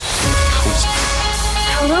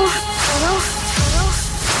Hello? Hello? Hello?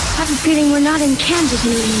 I have a feeling we're not in Kansas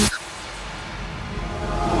anymore.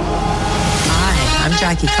 Hi, I'm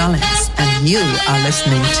Jackie Collins, and you are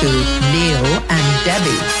listening to Neil and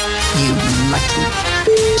Debbie. You lucky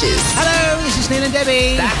bitches. Hello, this is Neil and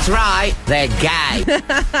Debbie. That's right, they're gay.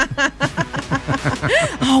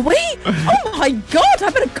 Are we? Oh my God,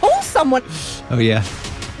 I better call someone. Oh, yeah.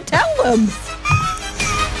 Tell them.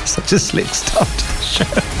 Such a slick start to the show.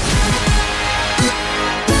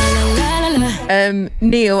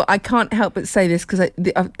 Neil, I can't help but say this because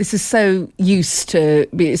this is so used to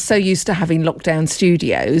having lockdown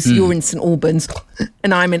studios. You're in St Albans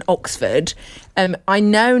and I'm in Oxford. I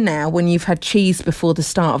know now when you've had cheese before the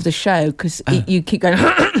start of the show because you keep going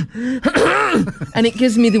and it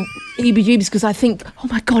gives me the heebie-jeebies because I think, oh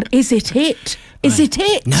my God, is it it? Is it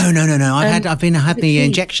it? No. I had the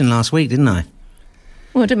injection last week, didn't I?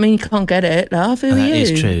 Well, I don't mean you can't get it, love. Who are you? That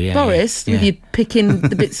is true, yeah. Boris, yeah. with you picking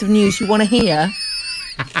the bits of news you want to hear.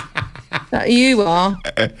 That you are.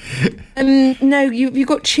 No, you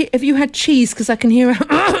got have you had cheese? Because I can hear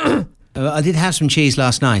I did have some cheese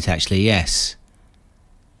last night, actually, yes.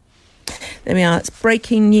 There we are. It's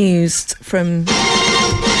breaking news from the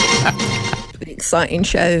exciting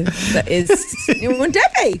show that is Neil and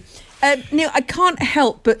Debbie. Neil, I can't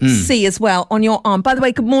help but see as well on your arm. By the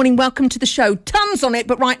way, good morning. Welcome to the show. Tons on it,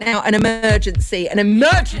 but right now, an emergency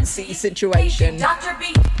situation. Dr. B,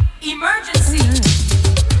 emergency.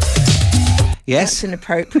 Yes. That's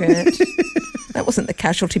inappropriate. That wasn't the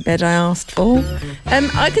casualty bed I asked for.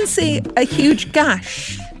 I can see a huge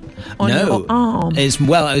gash on your arm. It's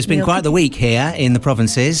been Neil, quite the week here in the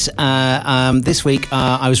provinces. This week,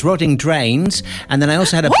 I was rodding drains, and then I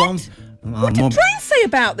also had a bomb. What did Drain say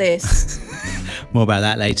about this? More about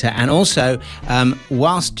that later. And also,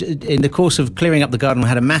 whilst in the course of clearing up the garden, I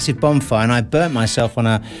had a massive bonfire and I burnt myself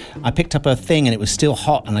I picked up a thing and it was still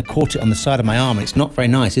hot and I caught it on the side of my arm. And it's not very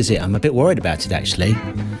nice, is it? I'm a bit worried about it, actually.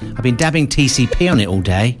 I've been dabbing TCP on it all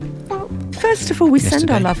day. Well, first of all, we send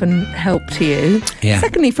our love and help to you. Yeah.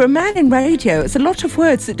 Secondly, for a man in radio, it's a lot of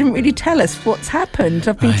words that didn't really tell us what's happened.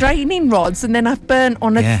 I've been draining rods and then I've burnt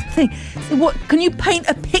on a thing. So what? Can you paint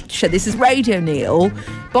a picture? This is Radio Neil.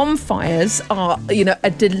 Bonfires are, a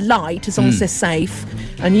delight as long as they're safe.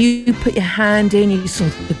 And you put your hand in, you saw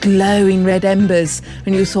the glowing red embers,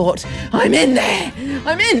 and you thought, I'm in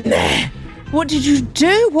there. What did you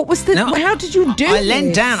do? What was how did you do I leant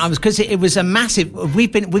this? down. Because it was a massive.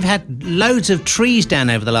 We've had loads of trees down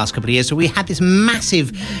over the last couple of years, so we had this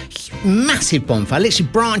massive bonfire,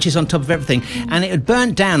 literally branches on top of everything, and it had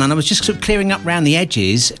burnt down. And I was just sort of clearing up around the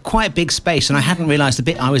edges, quite a big space, and I hadn't realised the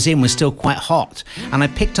bit I was in was still quite hot. And I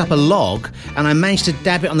picked up a log, and I managed to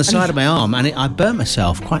dab it on the side of my arm, and I burnt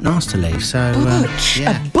myself quite nastily. So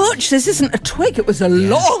a butch. This isn't a twig. It was a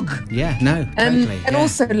log. Yeah, no, totally. And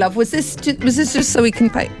also, love, was this just so we can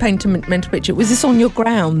paint a mental picture? Was this on your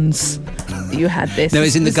grounds that you had this? No,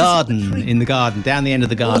 it's in the garden. In the garden, down the end of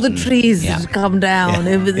the garden. All the trees had come down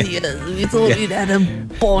over the years. We thought you'd had a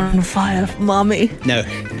bonfire, Mummy. No,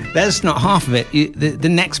 that's not half of it. The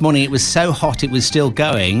next morning, it was so hot, it was still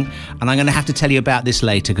going. And I'm going to have to tell you about this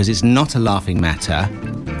later because it's not a laughing matter.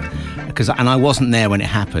 And I wasn't there when it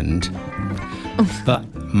happened. But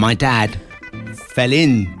my dad fell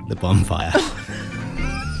in the bonfire.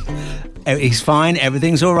 He's fine.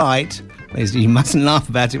 Everything's all right. You mustn't laugh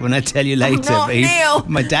about it when I tell you later. I'm not, Neil.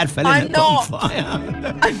 My dad fell in the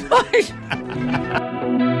bonfire. I'm not.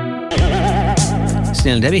 It's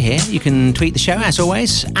Neil and Debbie here. You can tweet the show, as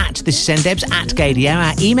always, at This Is NDebs, at Gadio.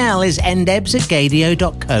 Our email is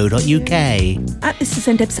ndebs@gadio.co.uk. At This Is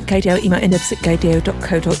NDebs at Gadio, email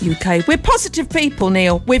ndebs@gadio.co.uk. We're positive people,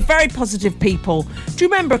 Neil. We're very positive people. Do you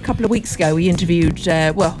remember a couple of weeks ago we interviewed,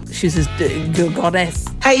 she's a goddess.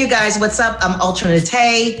 Hey, you guys, what's up? I'm Ultra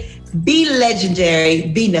Nate. Be legendary,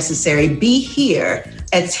 be necessary, be here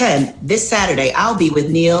at 10 this Saturday. I'll be with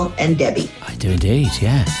Neil and Debbie. I do indeed,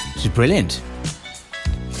 yeah. She's brilliant.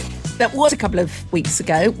 That was a couple of weeks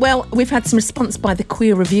ago. Well, we've had some response by the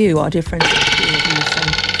Queer Review, our dear friends at the Queer Review,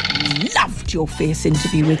 saying, loved your fierce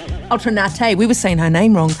interview with Ultra Nate. We were saying her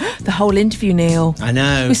name wrong the whole interview, Neil. I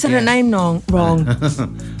know. We said her name wrong.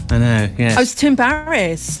 I know, yeah. I was too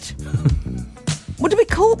embarrassed. What did we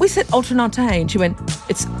call it? We said Ultra Nate, and she went, how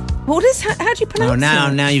do you pronounce it? Oh,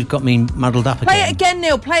 now you've got me muddled up again. Play it again,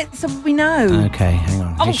 Neil. Play it so we know. Okay, hang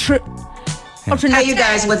on. Ultra Hey, you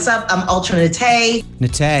guys, what's up? I'm Ultra Nate.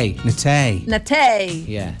 Nate.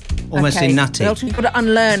 Yeah. Almost in nutty. You've got to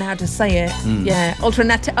unlearn how to say it. Yeah. Ultra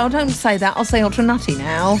Nate. Oh, don't say that. I'll say Ultra Nutty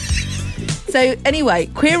now. So, anyway,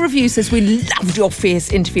 Queer Review says, we loved your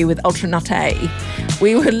fierce interview with Ultra Nate.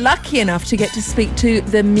 We were lucky enough to get to speak to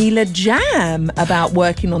the Mila Jam about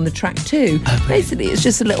working on the track too. Basically, it's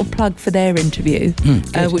just a little plug for their interview,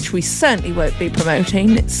 which we certainly won't be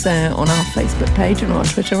promoting. It's on our Facebook page and on our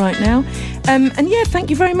Twitter right now. And yeah, thank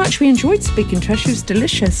you very much. We enjoyed speaking to her. She was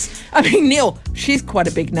delicious. I mean, Neil, she's quite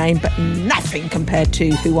a big name, but nothing compared to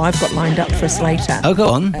who I've got lined up for us later. Oh, go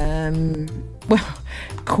on. Well,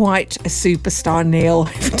 quite a superstar, Neil,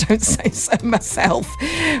 if I don't say so myself.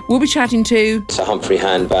 We'll be chatting to Sir Humphrey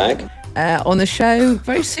Handbag on the show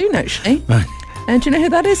very soon, actually. Right. And do you know who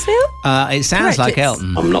that is, Neil? It sounds Correct, like it's-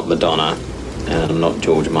 Elton. I'm not Madonna, and I'm not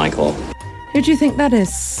George Michael. Who do you think that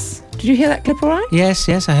is? Did you hear that clip all right? Yes,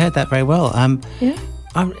 I heard that very well. Yeah.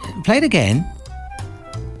 Play it again.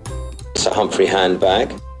 Sir Humphrey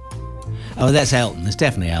Handbag. Oh, that's Elton. It's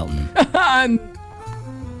definitely Elton.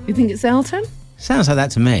 You think it's Elton? Sounds like that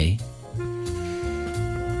to me.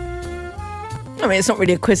 I mean, it's not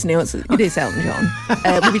really a quiz, Neil. It is Elton John.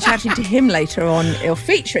 We'll be chatting to him later on, or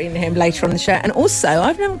featuring him later on the show. And also,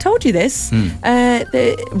 I've never told you this,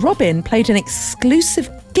 Robin played an exclusive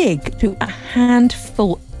gig to a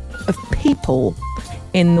handful of people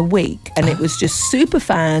in the week. And it was just super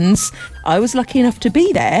fans. I was lucky enough to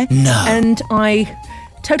be there. No. And I,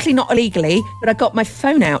 totally not illegally, but I got my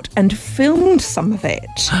phone out and filmed some of it.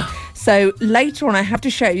 So later on I have to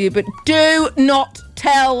show you, but do not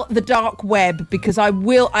tell the dark web, because I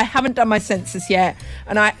haven't done my census yet.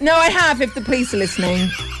 And I have, if the police are listening.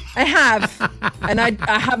 I have. And I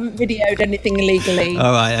haven't videoed anything illegally.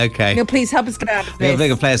 All right, okay. Neil, please help us get out of this. We're going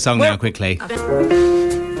to play a song now quickly.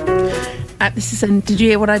 This is did you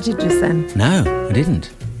hear what I did just then? No, I didn't.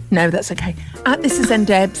 No, that's okay. This is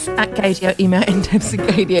Ndebs at Gadio. Email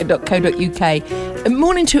ndebs@gadio.co.uk.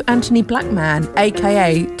 Morning to Anthony Blackman,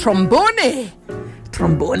 a.k.a. Trombone.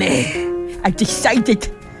 I've decided.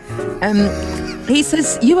 He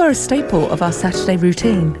says, you are a staple of our Saturday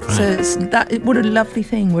routine. Right. So what a lovely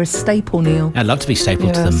thing. We're a staple, Neil. I'd love to be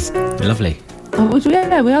stapled to them. They're lovely. Oh, well,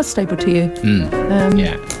 yeah, we are staple to you.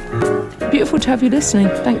 Yeah. Beautiful to have you listening.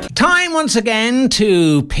 Thank you. Time once again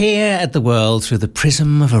to peer at the world through the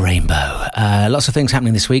prism of a rainbow. Lots of things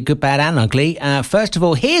happening this week, good, bad and ugly. First of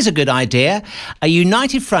all, here's a good idea. A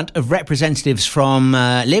united front of representatives from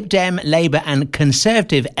Lib Dem, Labour and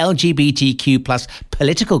Conservative LGBTQ plus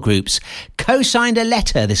political groups co-signed a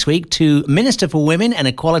letter this week to Minister for Women and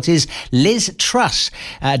Equalities Liz Truss,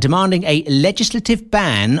 demanding a legislative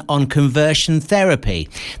ban on conversion therapy.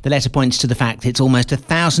 The letter points to the fact it's almost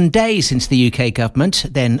 1,000 days since the UK government,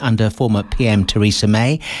 then under former PM Theresa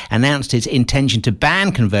May, announced its intention to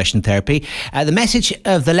ban conversion therapy. The message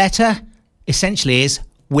of the letter essentially is,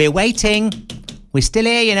 we're waiting. We're still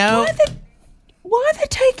here, you know. Why are they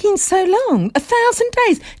taking so long? 1,000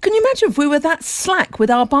 days. Can you imagine if we were that slack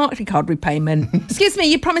with our Barclaycard repayment? Excuse me,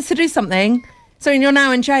 you promised to do something. So you're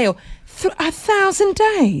now in jail. 1,000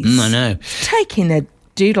 days. I know. Taking a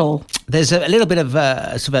doodle. There's a little bit of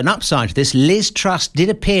sort of an upside to this. Liz Truss did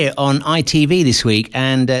appear on ITV this week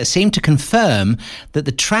and seemed to confirm that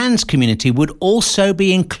the trans community would also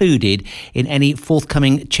be included in any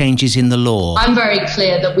forthcoming changes in the law. I'm very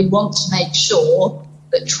clear that we want to make sure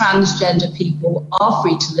that transgender people are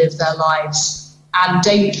free to live their lives and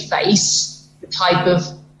don't face the type of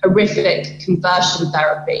horrific conversion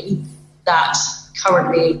therapy that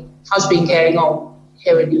currently has been going on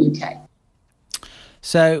here in the UK.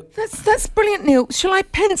 So that's brilliant, Neil. Shall I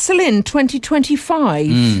pencil in 2025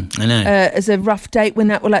 I know. as a rough date when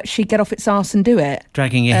that will actually get off its arse and do it?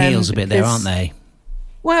 Dragging your heels a bit there, aren't they?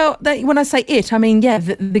 Well, when I say it, I mean, yeah,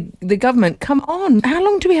 the government. Come on. How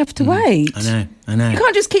long do we have to wait? I know. You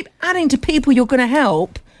can't just keep adding to people you're going to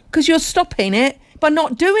help because you're stopping it by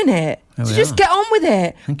not doing it. So just get on with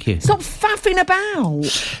it. Thank you. Stop faffing about.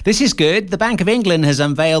 This is good. The Bank of England has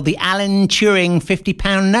unveiled the Alan Turing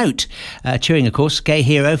 £50 note. Turing, of course, gay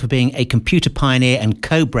hero for being a computer pioneer and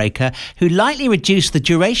code-breaker who lightly reduced the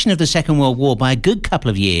duration of the Second World War by a good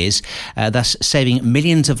couple of years, thus saving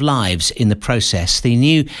millions of lives in the process. The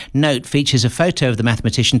new note features a photo of the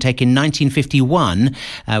mathematician taken in 1951,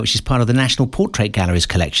 which is part of the National Portrait Gallery's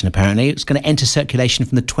collection, apparently. It's going to enter circulation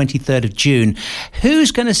from the 23rd of June.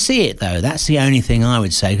 Who's going to see it, though? That's the only thing I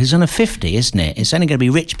would say, because it's on a 50, isn't it? It's only going to be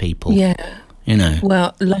rich people. Yeah. You know.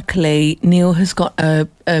 Well, luckily, Neil has got a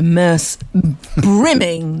purse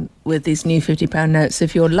brimming with these new £50 notes.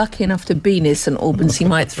 If you're lucky enough to be near St Albans, he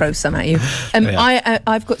might throw some at you.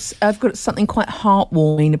 I've got something quite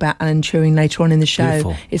heartwarming about Alan Turing later on in the show.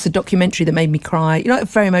 Beautiful. It's a documentary that made me cry. You know, I'm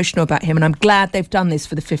very emotional about him, and I'm glad they've done this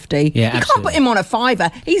for the 50. Yeah, you can't put him on a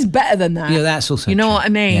 $5. He's better than that. Yeah, that's also You know true. what I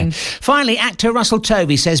mean? Yeah. Finally, actor Russell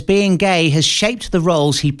Tovey says being gay has shaped the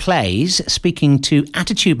roles he plays. Speaking to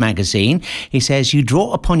Attitude magazine, He says, you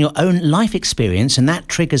draw upon your own life experience and that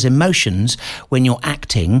triggers emotions when you're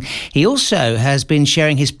acting. He also has been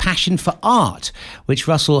sharing his passion for art, which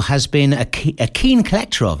Russell has been a keen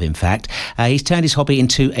collector of, in fact. He's turned his hobby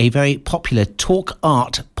into a very popular talk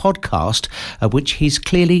art podcast, of which he's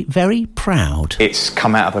clearly very proud. It's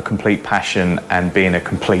come out of a complete passion and being a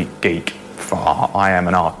complete geek for art. I am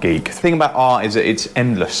an art geek. The thing about art is that it's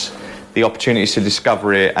endless. The opportunities to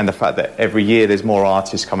discover it and the fact that every year there's more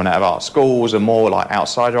artists coming out of art schools and more like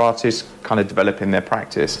outsider artists kind of developing their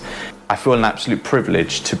practice. I feel an absolute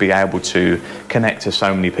privilege to be able to connect to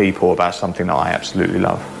so many people about something that I absolutely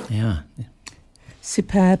love. Yeah.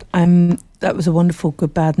 Superb. That was a wonderful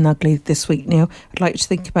Good, Bad and Ugly this week, Neil. I'd like you to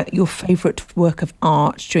think about your favourite work of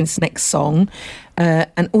art during this next song.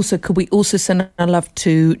 And also, could we also send our love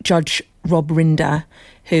to Judge Rob Rinder,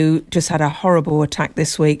 who just had a horrible attack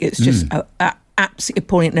this week. It's just absolutely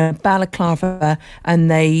appalling. In a balaclava, and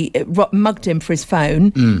they mugged him for his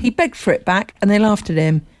phone. He begged for it back, and they laughed at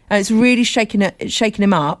him. And it's really shaking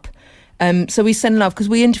him up. So we send love because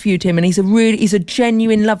we interviewed him, and he's a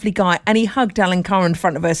genuine, lovely guy. And he hugged Alan Carr in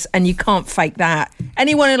front of us, and you can't fake that.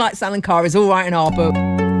 Anyone who likes Alan Carr is all right in our book.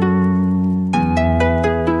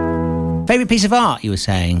 Favourite piece of art, you were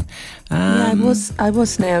saying? Yeah, I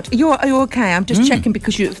was nailed. Are you okay? I'm just checking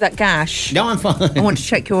because of that gash. No, I'm fine. I want to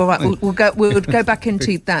check you're all right. We'll go back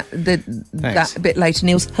into that a bit later.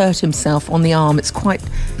 Neil's hurt himself on the arm. It's quite.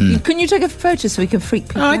 Can you take a photo so we can freak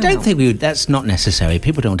people out? I don't think we would. That's not necessary.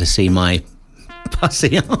 People don't want to see my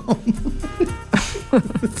pussy arm.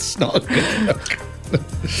 It's not a good look.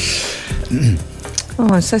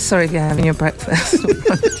 Oh, I'm so sorry if you're having your breakfast.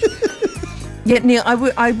 Yeah, Neil,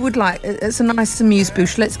 I would like. It's a nice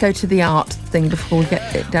amuse-bouche. Let's go to the art thing before we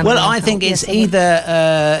get it down. Well, I think it's either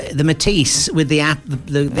the Matisse with the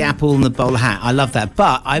apple and the bowler hat. I love that,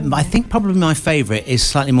 but I think probably my favourite is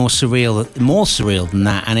slightly more surreal than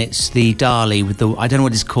that, and it's the Dali with the, I don't know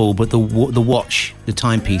what it's called, but the watch, the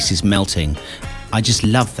timepiece is melting. I just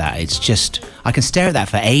love that. It's just, I can stare at that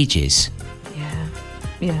for ages.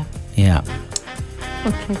 Yeah.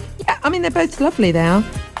 Okay. Yeah, I mean, they're both lovely. They are.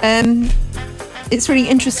 It's really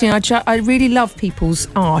interesting. I really love people's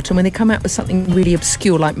art, and when they come out with something really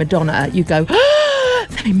obscure like Madonna, you go,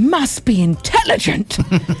 they must be intelligent.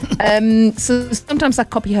 So sometimes I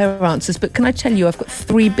copy her answers, but can I tell you, I've got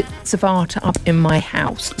 3 bits of art up in my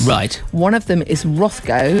house. Right. One of them is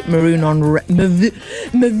Rothko, maroon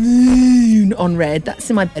on red. That's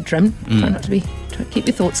in my bedroom. Try to keep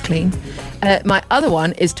your thoughts clean. My other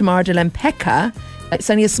one is Tamara de Lempecka. It's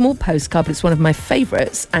only a small postcard, but it's one of my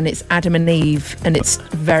favourites, and it's Adam and Eve, and it's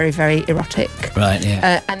very, very erotic. Right,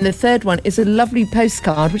 yeah. And the third one is a lovely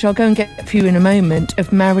postcard, which I'll go and get for you in a moment,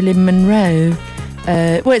 of Marilyn Monroe.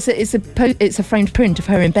 Well, it's a framed print of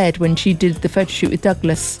her in bed when she did the photo shoot with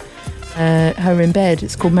Douglas. Her in bed.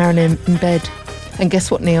 It's called Marilyn in Bed. And guess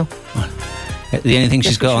what, Neil? What? The only thing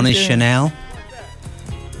she's got on is Chanel.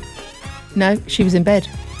 No, she was in bed.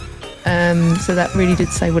 So that really did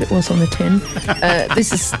say what it was on the tin.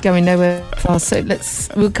 This is going nowhere fast, so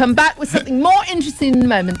we'll come back with something more interesting in a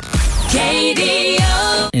moment.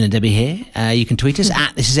 Gaydio. Neil and Debbie here. You can tweet us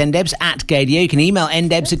at This Is NDebs, at Gaydio. You can email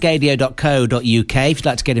ndebs@gaydio.co.uk if you'd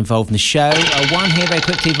like to get involved in the show. One here very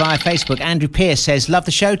quickly via Facebook. Andrew Pierce says, love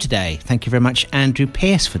the show today. Thank you very much, Andrew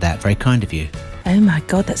Pierce, for that. Very kind of you. Oh my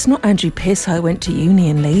God, that's not Andrew Pierce I went to uni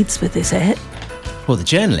in Leeds with, is it? Well, the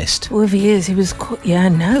journalist. Whoever he is, he was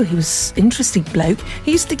he was interesting bloke.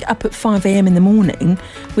 He used to get up at 5 a.m. in the morning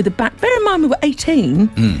with a back. Bear in mind, we were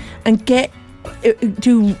 18, and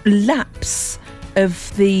do laps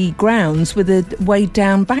of the grounds with a weighed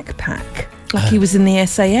down backpack, like he was in the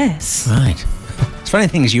SAS. Right. It's funny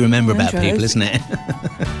things you remember about people, isn't it?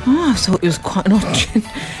 I thought he was quite an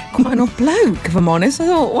odd bloke, if I'm honest. I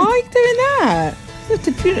thought, why are you doing that?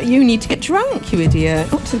 You need to get drunk, you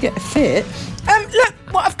idiot, not to get fit. Look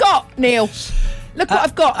what I've got, Neil. Look what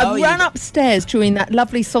I've got. I ran upstairs during that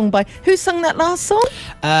lovely song by... Who sung that last song?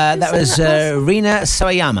 That was Rina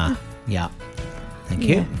Sawayama. Yeah. Thank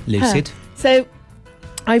you. Lucid. So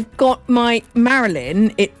I've got my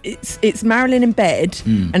Marilyn. It's Marilyn in bed,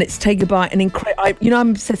 and it's taken by an incredible...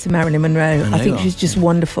 I'm obsessed with Marilyn Monroe. I think she's just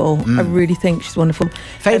wonderful. I really think she's wonderful.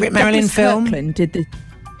 Favourite Marilyn film? Kirkland did the...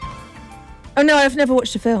 Oh, no, I've never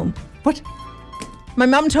watched a film. What? My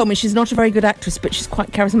mum told me she's not a very good actress, but she's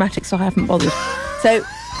quite charismatic, so I haven't bothered. So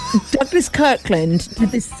Douglas Kirkland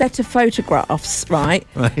did this set of photographs, right?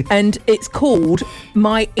 And it's called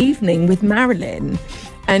My Evening with Marilyn.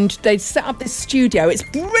 And they set up this studio. It's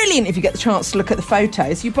brilliant if you get the chance to look at the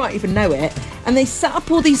photos. You might even know it. And they set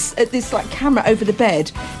up all these this like camera over the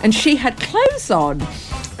bed, and she had clothes on.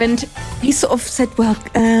 And he sort of said, well,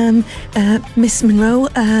 Miss Monroe,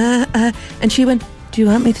 and she went, do you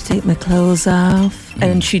want me to take my clothes off?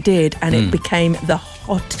 And she did, and it became the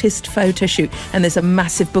hottest photo shoot, and there's a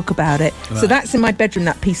massive book about it. Right. So that's in my bedroom,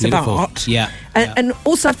 that piece Beautiful. of art. Yeah. And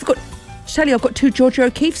also I forgot to tell you, I've got 2 Georgia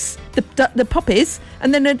O'Keeffe's, the poppies,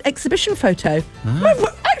 and then an exhibition photo.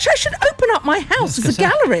 Actually, I should open up my house as a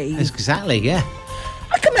gallery. Exactly, yeah.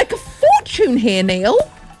 I can make a fortune here, Neil.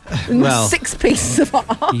 Well, 6 pieces of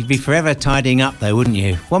art. You'd be forever tidying up, though, wouldn't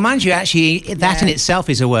you? Well, mind you, actually, that in itself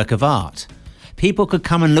is a work of art. People could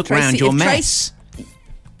come and look round your mess.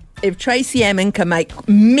 If Tracy Emin can make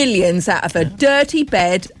millions out of a dirty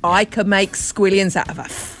bed, I could make squillions out of a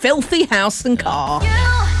filthy house and car.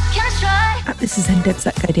 This is ndebs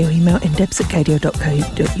at Gadio. Email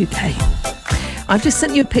ndebs@gadio.co.uk. I've just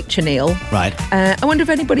sent you a picture, Neil. Right. I wonder if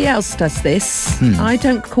anybody else does this. I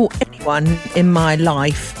don't call anyone in my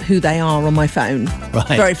life who they are on my phone.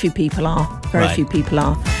 Right. Very few people are. Very Right. few people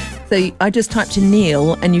are. So I just typed in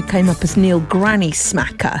Neil and you came up as Neil Granny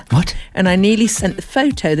Smacker. What? And I nearly sent the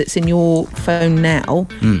photo that's in your phone now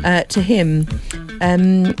to him.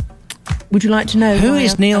 Would you like to know Who why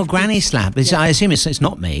is I've- Neil I've- Granny Slap? I assume it's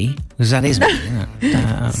not me, because that is me.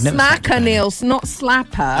 Smacker, Neil, not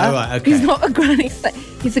slapper. Oh, right, okay. He's not a granny.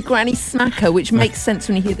 He's a granny smacker, which makes sense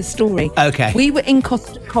when you hear the story. Okay. We were in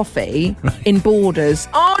Costa Coffee in Borders.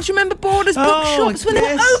 Oh, do you remember Borders bookshops when they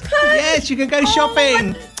were open? Yes, you could go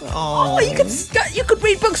shopping. Oh, you could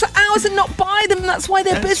read books for hours and not buy them. That's why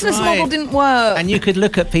their business right. model didn't work. And you could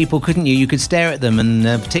look at people, couldn't you? You could stare at them and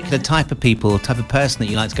a particular type of people, type of person that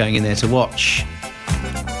you liked going in there to watch.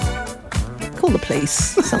 Call the police,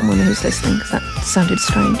 someone who's listening, because that sounded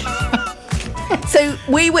strange. So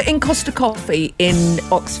we were in Costa Coffee in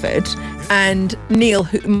Oxford, and Neil,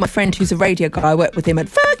 my friend who's a radio guy, I worked with him at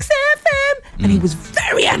Fox FM, and he was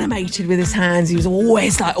very animated with his hands. He was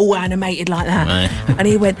always like all animated like that. Right. And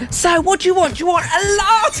he went, so what do you want? Do you want a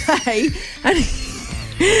latte? And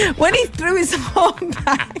when he threw his arm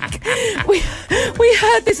back, we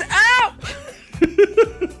heard this out.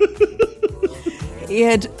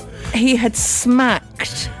 He had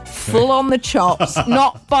smacked full on the chops,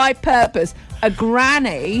 not by purpose. A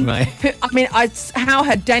granny, Right. who, I mean, how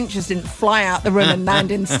her dentures didn't fly out the room and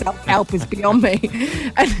land in self-help is beyond me.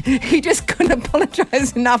 And he just couldn't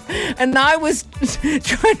apologise enough. And I was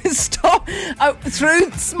trying to stop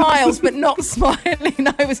through smiles, but not smiling.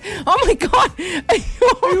 I was, oh my God, are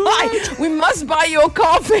you all right? We must buy your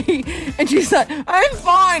coffee. And she's like, I'm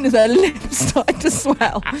fine. As her lips started to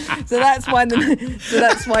swell. So that's why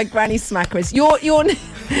Granny Smacker is. You're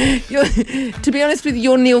to be honest with you,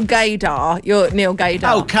 you're Neil Gaydar. You're Neil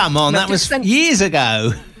Gaydar. Oh, come on. That was years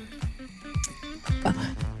ago.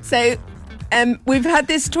 So we've had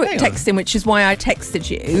this texting, which is why I texted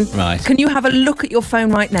you. Right. Can you have a look at your phone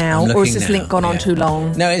right now? I'm Or has looking this now, link gone on yeah. too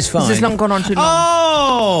long? No, it's fine. Has this link gone on too long?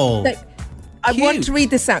 Oh! So, I want to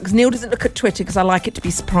read this out because Neil doesn't look at Twitter because I like it to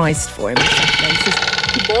be surprised for him. He says,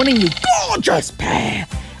 good morning, you gorgeous pair.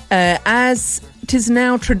 As it is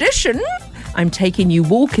now tradition, I'm taking you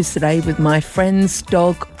walkers today with my friend's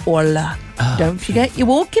dog, Orla. Don't forget your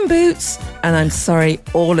walking boots. And I'm sorry,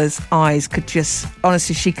 Orla's eyes could just...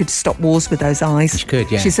 Honestly, she could stop wars with those eyes. She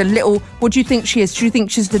could, yeah. She's a little... What do you think she is? Do you think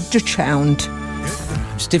she's the Dutch hound?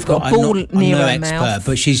 It's difficult. Got a ball near I'm no her expert, mouth.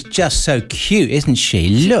 but she's just so cute, isn't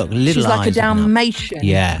she? Look, little She's like a eyes open up. Dalmatian.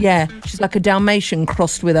 Yeah. Yeah, she's like a Dalmatian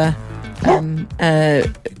crossed with a...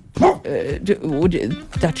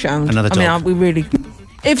 Dutch hound. Another dog. I mean, we really...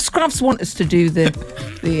 If Scruffs want us to do the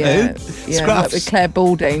Scruffs? like with Claire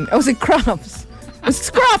Balding. Oh, was it Crufts? Was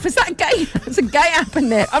Scruff? Is that gay? It's a gay app in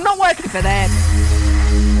there. I'm not working for them.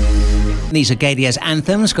 These are Gadia's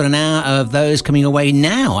anthems. Got an hour of those coming away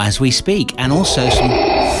now as we speak, and also some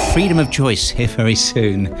freedom of choice here very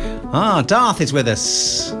soon. Darth is with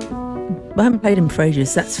us. I haven't played him for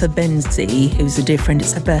ages. That's for Benzie, who's a dear friend.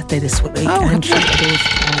 It's her birthday this week. And she adores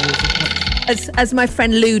as my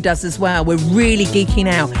friend Lou does as well. We're really geeking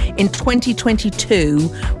out. In 2022,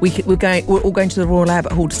 we're all going to the Royal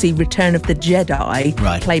Albert Hall to see Return of the Jedi,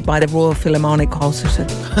 Right. played by the Royal Philharmonic Orchestra.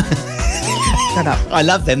 Shut up. I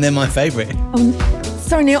love them. They're my favourite.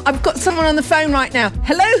 Sorry, Neil. I've got someone on the phone right now.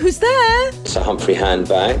 Hello, who's there? It's a Humphrey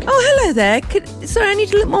handbag. Oh, hello there. Sorry, I need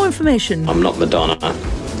a little more information. I'm not Madonna,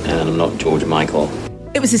 and I'm not George Michael.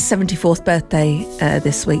 It was his 74th birthday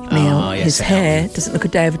this week, Neil. Oh, yes, his hair doesn't look a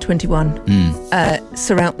day over 21.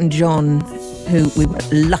 Sir Elton John, who we were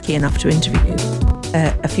lucky enough to interview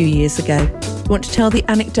a few years ago. You want to tell the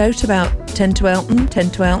anecdote about 10 to Elton?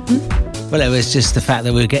 Well, it was just the fact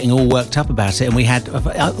that we were getting all worked up about it, and we had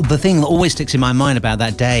the thing that always sticks in my mind about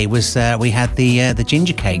that day was we had the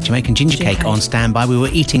ginger cake, Jamaican ginger cake on standby. We were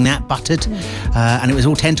eating that buttered, and it was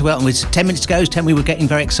all 10 to 12, and it was 10 minutes to go. We were getting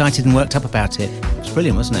very excited and worked up about it. It was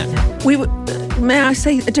brilliant, wasn't it? We were. May I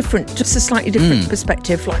say just a slightly different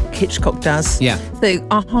perspective, like Hitchcock does. Yeah. So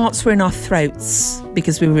our hearts were in our throats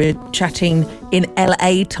because we were chatting in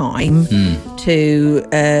LA time to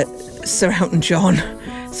Sir Elton John.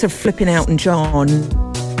 So flipping Elton John.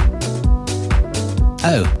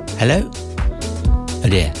 Oh, hello? Oh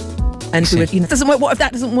dear. And we were, doesn't work. What if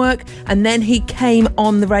that doesn't work? And then he came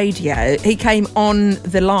on the radio. He came on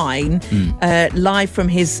the line live from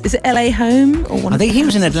his. Is it LA home? Or I think he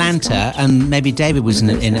was in Atlanta, and maybe David was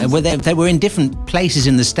in. Well, they were in different places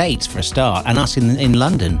in the States for a start, and us in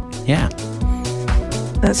London. Yeah.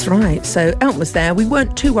 That's right. So Elton was there. We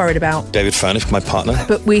weren't too worried about David Furnish, my partner.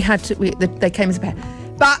 But we had to. They came as a pair.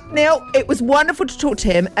 But, Neil, it was wonderful to talk to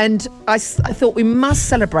him, and I thought we must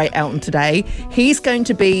celebrate Elton today. He's going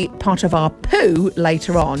to be part of our poo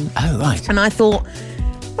later on. Oh, right. And I thought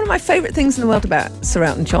one of my favourite things in the world about Sir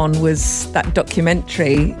Elton John was that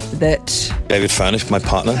documentary that David Furnish, my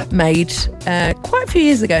partner, made quite a few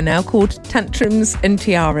years ago now, called Tantrums and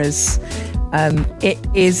Tiaras. It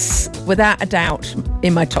is, without a doubt,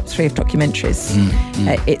 in my top 3 of documentaries.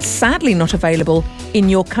 It's sadly not available in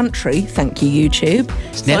your country, thank you, YouTube.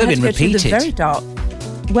 It's never been repeated. Very dark.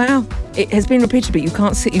 Well, it has been repeated, but you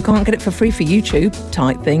can't get it for free for YouTube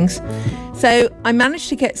type things. So I managed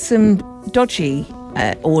to get some dodgy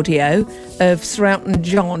audio of Sir Elton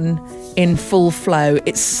John in full flow.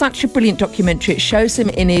 It's such a brilliant documentary. It shows him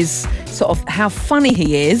in his sort of how funny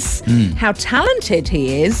he is, how talented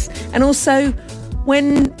he is, and also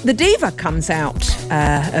when the diva comes out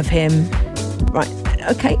of him. Right,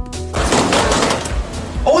 okay.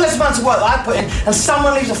 All this amount of work that I put in, and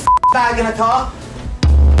someone leaves a bag in a car.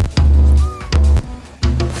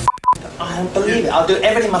 I don't believe it. I'll do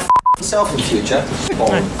everything myself in the future.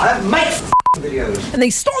 I don't make videos. And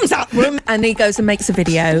he storms out the room and he goes and makes a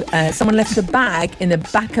video. Someone left a bag in the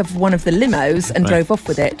back of one of the limos and drove off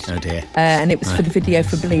with it. Oh dear. And it was for the video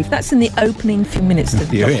for Believe. That's in the opening few minutes of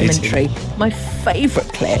the documentary. My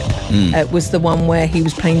favourite clip was the one where he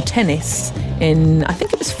was playing tennis in, I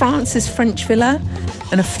think it was France's French Villa,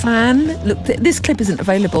 and a fan looked at, this clip isn't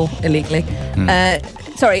available illegally,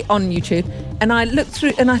 on YouTube. And I looked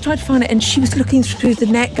through and I tried to find it, and she was looking through the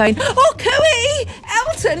net going, "Oh, Chloe,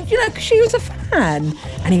 Elton," because she was a fan.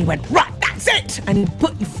 And he went, "Right, that's it." And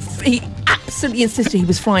he absolutely insisted he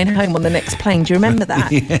was flying home on the next plane. Do you remember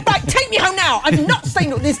that? Yeah. Right, take me home now. I'm not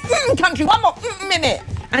staying in this country one more minute.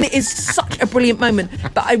 And it is such a brilliant moment.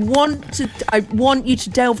 But I want you to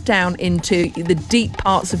delve down into the deep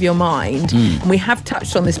parts of your mind. And we have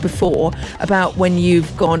touched on this before about when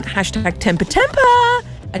you've gone #temper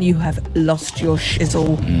and you have lost your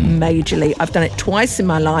shizzle majorly. I've done it twice in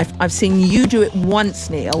my life. I've seen you do it once,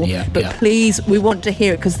 Neil. But please, we want to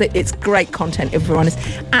hear it because it's great content. Everyone is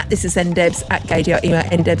at This Is NDebs, at Gaydio, email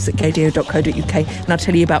ndebs@gaydio.co.uk, and I'll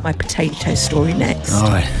tell you about my potato story next. All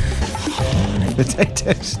right.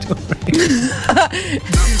 Potato story.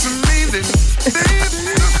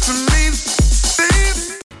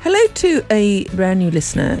 Hello to a brand new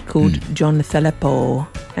listener called John Filippo,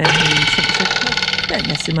 and he don't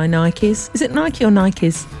mess with my Nikes. Is it Nike or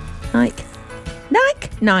Nikes? Nike.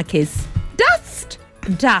 Nikes. Dust.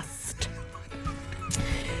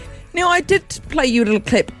 Now, I did play you a little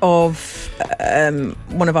clip of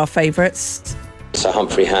one of our favourites. It's a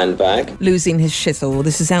Humphrey handbag. Losing his shizzle.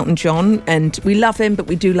 This is Elton John, and we love him, but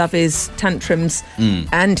we do love his tantrums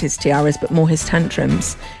and his tiaras, but more his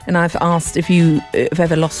tantrums. And I've asked if you have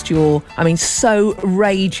ever lost your, so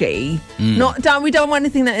ragey. We don't want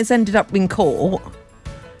anything that has ended up in court,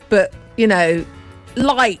 but,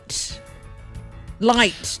 light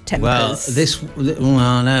tempers.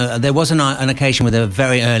 No. There was an occasion with a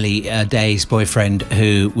very early days boyfriend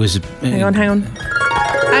who was...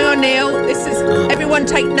 Hang on, Neil. This is... Everyone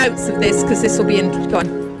take notes of this, because this will be in... Go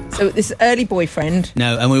on. So, this early boyfriend...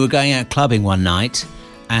 No, and we were going out clubbing one night,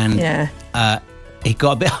 and he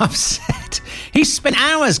got a bit upset. He spent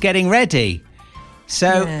hours getting ready.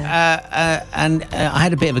 So, I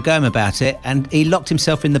had a bit of a go at him about it, and he locked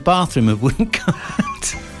himself in the bathroom and wouldn't come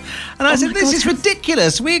out. And I said, this is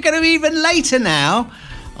ridiculous. We're going to be even later now.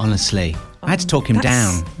 Honestly, I had to talk him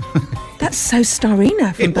down. That's so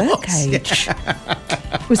Starina from Birdcage.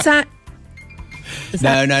 Was that...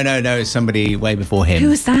 No. It's somebody way before him. Who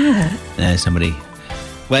was that? No, somebody...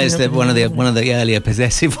 Well, it's one of the earlier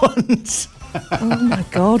possessive ones. Oh my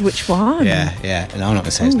God, which one? Yeah. And I'm not going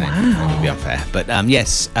to say his name. That would be unfair. But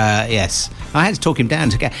yes. I had to talk him down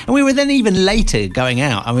to get. And we were then even later going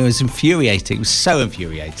out. I mean, it was infuriating. It was so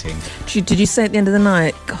infuriating. Did you say at the end of the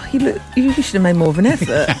night, God, you should have made more of an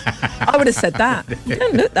effort? I would have said that. You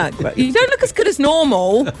don't look that great. You don't look as good as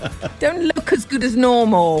normal. Don't look as good as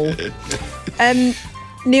normal.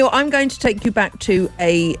 Neil, I'm going to take you back to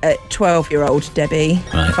a 12-year-old Debbie,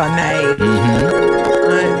 if I may.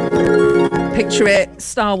 Picture it,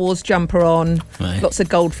 Star Wars jumper on, lots of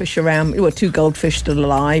goldfish around me, 2 goldfish still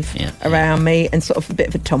alive around me, and sort of a bit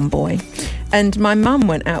of a tomboy. And my mum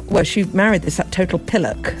went out, she married this total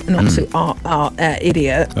pillock, an absolute art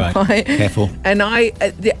idiot. Right. Careful. And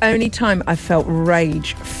the only time I felt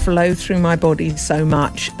rage flow through my body so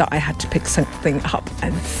much that I had to pick something up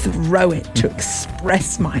and throw it to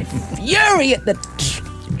express my fury at the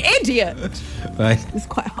idiot. Right. It was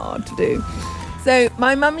quite hard to do. So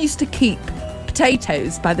my mum used to keep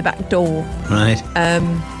potatoes by the back door. Right.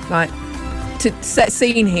 To set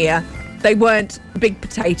scene here, they weren't big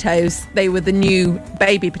potatoes. They were the new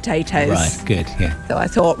baby potatoes. Right, good, yeah. So I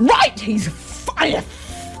thought, he's fire.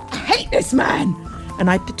 I hate this man. And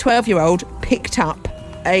I, 12-year-old, picked up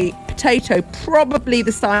a potato probably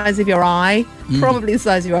the size of your eye,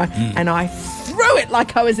 and I threw it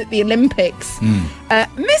like I was at the Olympics.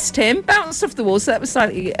 Missed him, bounced off the wall, so that was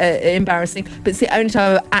slightly embarrassing, but it's the only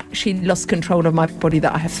time I've actually lost control of my body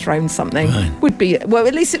that I have thrown something. Would be, well,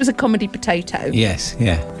 at least it was a comedy potato. Yes,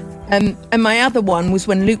 yeah. And my other one was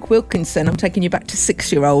when Luke Wilkinson, I'm taking you back to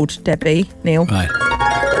 6-year-old Debbie, Neil. Right.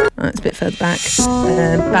 It's a bit further back.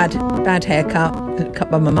 Bad haircut, cut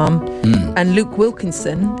by my mum. And Luke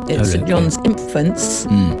Wilkinson at St John's Infants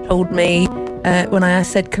told me when I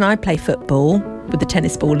said, "Can I play football with the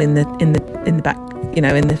tennis ball in the back,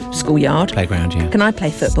 in the schoolyard playground? Yeah. Can I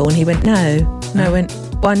play football?" And he went, "No." I went,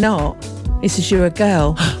 "Why not?" He says, "You're a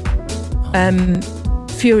girl."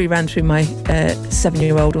 Fury ran through my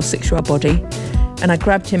 7-year-old or 6-year-old body, and I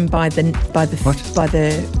grabbed him by the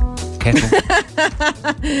Careful.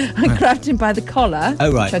 I grabbed him by the collar,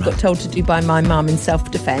 which I got told to do by my mum in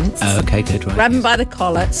self-defence. Oh, okay, good. Right. Grabbed him by the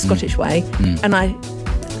collar, Scottish way, and I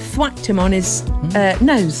thwacked him on his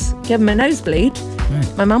nose, gave him a nosebleed.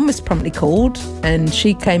 My mum was promptly called, and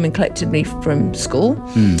she came and collected me from school.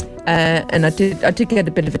 And I did get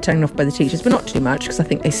a bit of a tone off by the teachers, but not too much, because I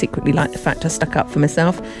think they secretly liked the fact I stuck up for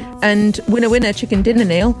myself. And winner, chicken dinner,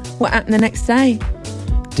 Neil. What happened the next day?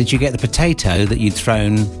 Did you get the potato that you'd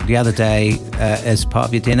thrown the other day as part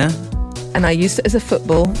of your dinner? And I used it as a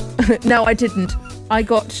football. No, I didn't. I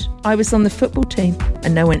was on the football team,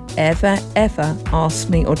 and no one ever asked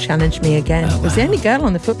me or challenged me again. I was the only girl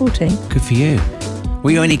on the football team. Good for you.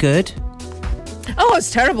 Were you any good? Oh, I was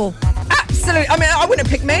terrible. Absolutely. I mean, I wouldn't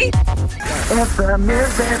have picked me. It's the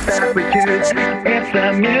music that we choose. It's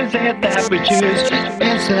the music that we choose.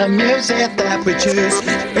 It's the music that we choose.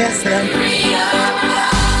 It's the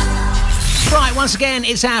Right, once again,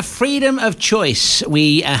 it's our freedom of choice.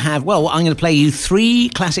 We have, I'm going to play you 3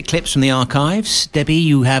 classic clips from the archives. Debbie,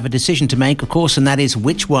 you have a decision to make, of course, and that is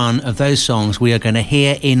which one of those songs we are going to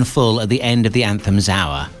hear in full at the end of the Anthems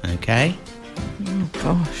hour, okay? Oh,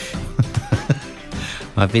 gosh.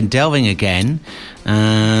 I've been delving again,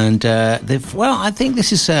 and I think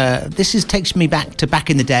this is takes me back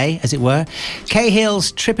in the day, as it were.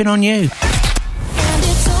 Cahill's Tripping on You.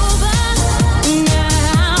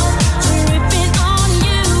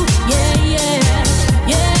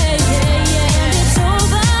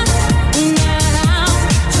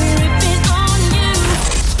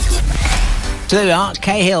 So there we are,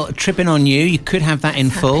 Cahill, Tripping on You. You could have that in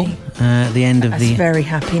full at the end of That's very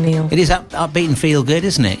happy, Neil. It is upbeat and feel good,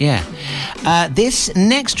 isn't it? Yeah. This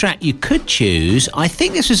next track you could choose, I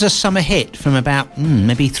think this was a summer hit from about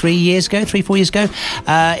maybe 3 years ago, 3-4 years ago.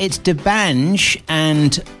 It's D'banj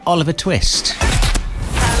and Oliver Twist. I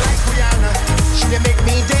like Rihanna, she dey make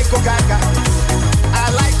me dey go gaga. I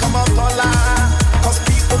like Omotola, cause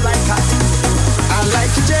people like her. I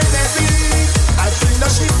like Genevieve, I think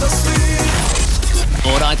that she's so sweet.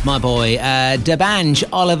 All right, my boy. D'banj,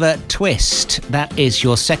 Oliver Twist. That is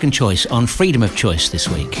your second choice on Freedom of Choice this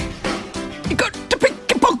week. You got to pick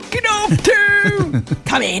your pocket off too.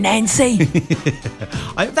 Come here, Nancy.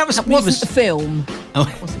 That wasn't the film.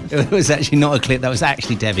 Oh, it was actually not a clip. That was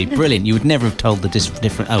actually Debbie. Brilliant. You would never have told the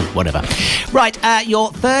different... Oh, whatever. Right,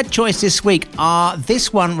 your third choice this week.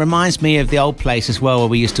 This one reminds me of the old place as well where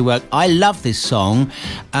we used to work. I love this song.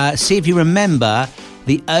 See if you remember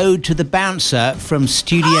the Ode to the Bouncer from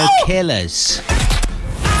Studio Killers.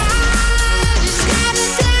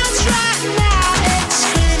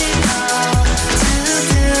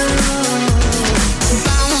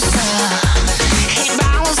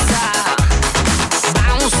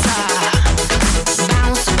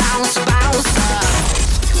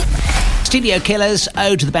 Studio Killers,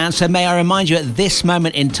 Ode to the Bouncer. May I remind you, at this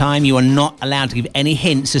moment in time, you are not allowed to give any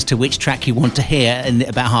hints as to which track you want to hear in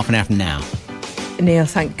about half an hour from now. Neil,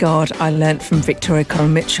 thank God I learnt from Victoria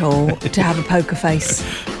Coren Mitchell to have a poker face,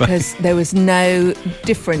 because there was no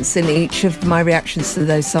difference in each of my reactions to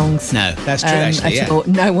those songs. No, that's true, actually, yeah. All.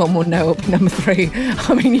 No one will know up number 3.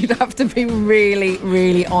 I mean, you'd have to be really,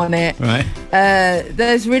 really on it. Right.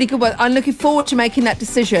 There's really good ones. I'm looking forward to making that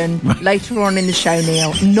decision later on in the show,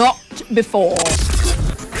 Neil. Not before.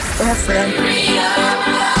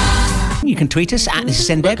 You can tweet us at This Is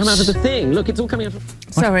NDebs. Come out of the thing. Look, it's all coming out.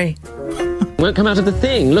 Sorry. Won't come out of the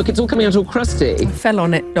thing. Look, it's all coming out all crusty. I fell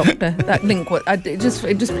on it, Doctor. That link, it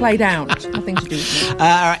just played out. Nothing to do with me.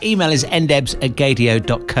 Our email is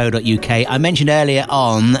ndebs@gadio.co.uk. I mentioned earlier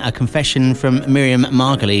on a confession from Miriam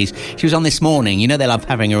Margolyes. She was on this morning. You know they love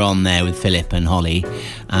having her on there with Philip and Holly.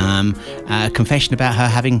 A confession about her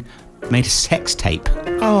having made a sex tape.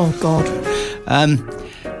 Oh, God.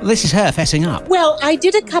 This is her fessing up. Well, I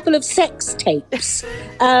did a couple of sex tapes.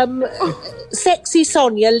 Sexy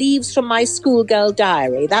Sonia Leaves from My Schoolgirl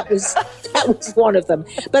Diary. That was one of them.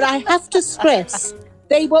 But I have to stress,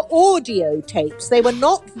 they were audio tapes. They were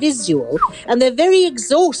not visual, and they're very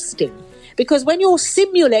exhausting. Because when you're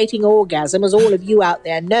simulating orgasm, as all of you out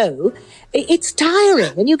there know, it's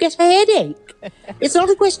tiring and you get a headache. It's not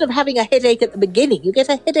a question of having a headache at the beginning. You get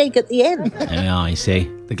a headache at the end. Yeah, you see.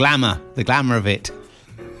 The glamour of it.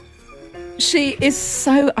 She is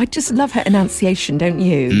so... I just love her enunciation, don't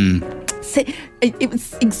you? It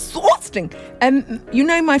was exhausting. You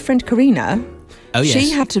know my friend Karina? Oh, yes. She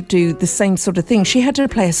had to do the same sort of thing. She had to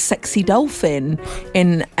play a sexy dolphin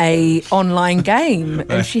in a online game.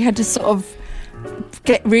 And she had to sort of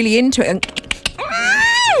get really into it.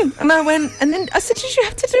 And I went... And then I said, did you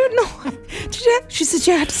have to do it? No. She said,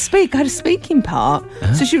 yeah, I had to speak. I had a speaking part.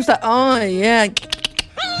 Uh-huh. So she was like, oh, yeah.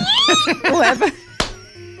 Whatever.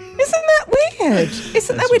 Isn't that weird?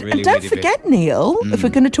 Isn't that weird? Really, and don't really forget, Neil, if we're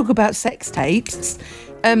going to talk about sex tapes,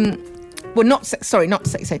 not sex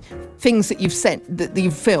tapes, things that you've sent, that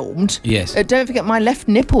you've filmed. Yes. Don't forget, my left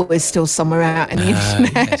nipple is still somewhere out in the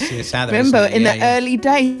internet. Yes, Remember, in the early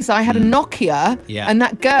days, I had a Nokia, and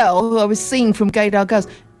that girl who I was seeing from Gaydar Girls,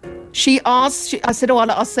 I said,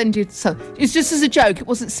 I'll send you some. It was just as a joke. It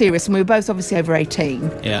wasn't serious, and we were both obviously over 18.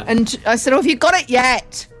 Yeah. And I said, have you got it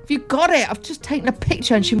yet? You got it. I've just taken a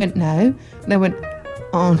picture. And she went, no. And I went,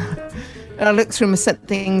 oh, no. And I looked through my sent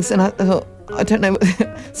things and I thought, I don't know.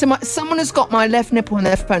 So someone has got my left nipple on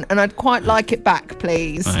their phone and I'd quite like it back,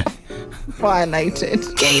 please. Right. Violated.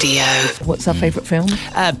 Gadio. What's our favourite film?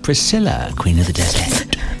 Priscilla, Queen of the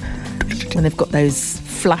Desert. When they've got those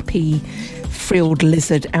flappy, frilled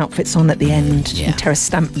lizard outfits on at the end. Yeah. And Terrace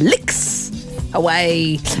Stamp licks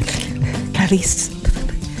away. Clarice.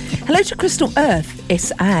 Hello to Crystal Earth,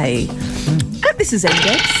 SA. And this is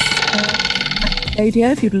NDebs.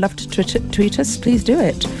 Audio, if you'd love to tweet us, please do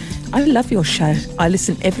it. I love your show. I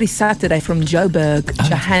listen every Saturday from Joburg,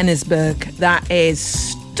 Johannesburg. That is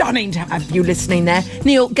stunning to have you listening there.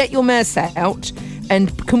 Neil, get your Merce out.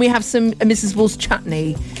 And can we have some Mrs. Wool's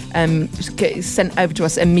chutney sent over to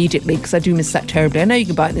us immediately? Because I do miss that terribly. I know you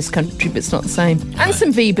can buy it in this country, but it's not the same. And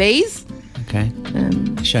some VBs. Okay.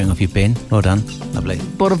 Showing off your bin. Well done. Lovely.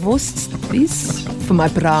 Boerewors, please, for my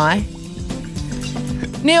braai.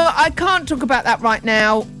 Neil, I can't talk about that right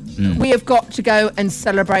now. We have got to go and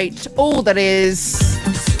celebrate all that is...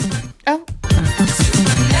 Oh.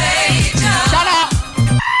 Shut up!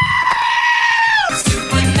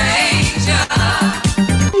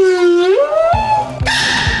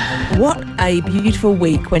 What a beautiful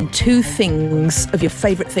week when two things of your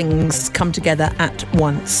favourite things come together at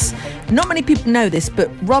once. Not many people know this, but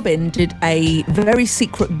Robin did a very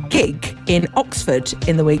secret gig in Oxford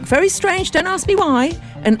in the week. Very strange, don't ask me why.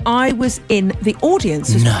 And I was in the audience.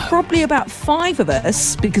 There's probably about 5 of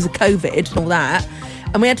us because of COVID and all that.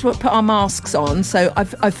 And we had to put our masks on. So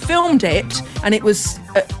I filmed it, and it was,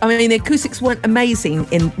 the acoustics weren't amazing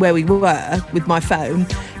in where we were with my phone,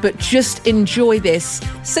 but just enjoy this.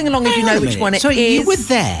 Sing along if you know which one it is. So you were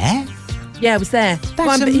there? Yeah, I was there.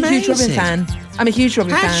 That's amazing. I'm a huge Robin fan. I'm a huge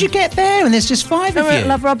Robin fan. How did you get there and there's just 5 of you? I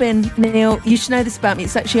love Robin, Neil. You should know this about me.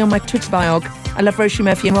 It's actually on my Twitter biog. I love Roisin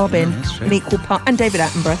Murphy and Robin. An equal part. And David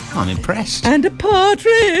Attenborough. I'm impressed. And a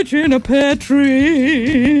partridge in a pear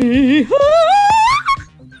tree.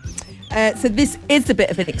 So this is a bit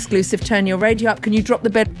of an exclusive. Turn your radio up. Can you drop the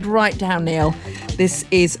bed right down, Neil? This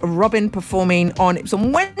is Robin performing it was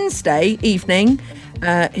on Wednesday evening.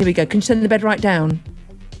 Here we go. Can you turn the bed right down?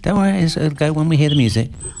 Don't worry, it'll go when we hear the music.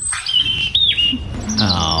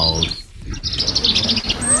 Oh.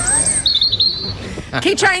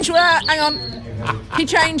 Key change, hang on. Key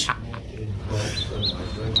change.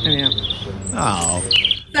 Oh.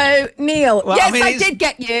 So, Neil, Well, yes, I mean, I did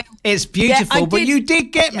get you. It's beautiful, Yeah, I but did. you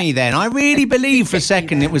did get me then. I really believed for a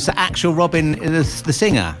second it was the actual Robin, the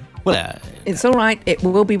singer. Well, It's all right. It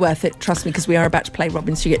will be worth it. Trust me, because we are about to play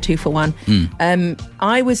Robin, so you get 2 for 1.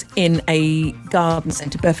 I was in a garden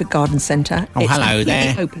centre, Burford Garden Centre. Oh, hello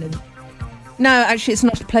there. Opening. No, actually, it's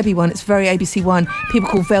not a plebby one. It's very ABC one. People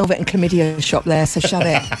call Velvet and Chlamydia shop there, so shut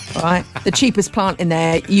it. All right, the cheapest plant in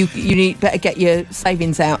there. You need better get your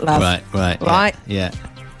savings out, love. Right. Yeah.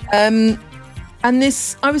 And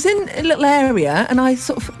this, I was in a little area, and I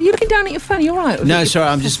sort of. You looking down at your phone? You're right. No, sorry,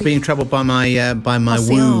 I'm just being troubled by my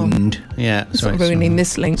wound. Yeah, I'm sorry. sort of ruining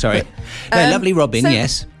this link. Sorry. but, No, lovely Robin.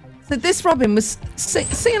 Yes. So this Robin was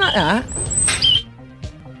singing like that.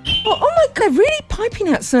 Oh my God, really piping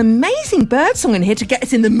out some amazing birdsong in here to get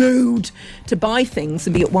us in the mood to buy things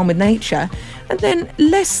and be at one with nature. And then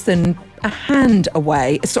less than a hand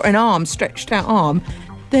away, an arm, stretched out arm,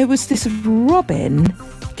 there was this robin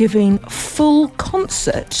giving full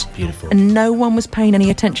concert. Beautiful. And no one was paying any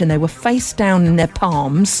attention. They were face down in their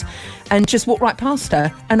palms and just walked right past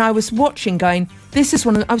her. And I was watching going, this is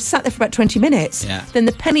I was sat there for about 20 minutes. Yeah. Then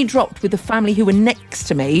the penny dropped with the family who were next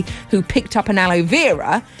to me, who picked up an aloe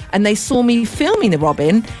vera, and they saw me filming the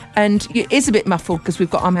robin. And it is a bit muffled because we've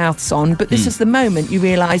got our mouths on, but this is the moment you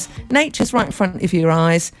realise nature's right in front of your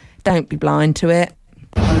eyes. Don't be blind to it.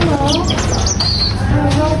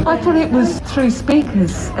 I thought it was through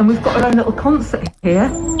speakers, and we've got our own little concert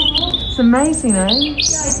here. It's amazing, eh? I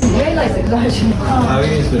didn't realise it was actually. Oh,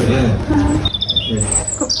 yeah.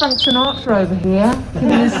 Got Frank Sinatra over here.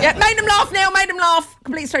 Yeah, made them laugh, Neil. Made them laugh.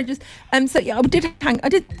 Complete strangers. So yeah, I did hang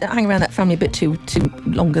around that family a bit too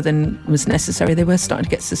longer than was necessary. They were starting to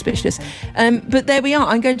get suspicious. But there we are.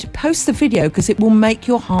 I'm going to post the video because it will make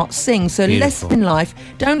your heart sing. So Beautiful. lesson in life: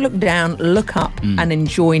 don't look down, look up, and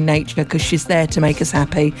enjoy nature because she's there to make us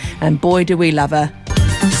happy. And boy, do we love her.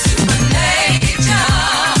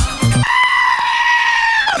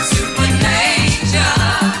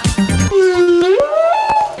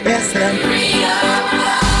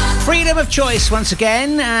 Freedom of choice once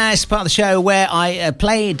again. It's part of the show where I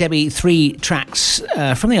play Debbie 3 tracks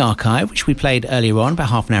from the archive, which we played earlier on, about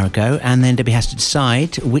half an hour ago, and then Debbie has to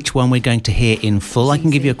decide which one we're going to hear in full. I can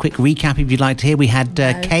give you a quick recap if you'd like to hear. We had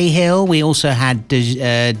Cahill, we also had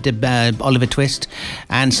Oliver Twist,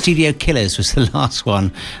 and Studio Killers was the last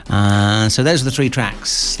one. So those are the 3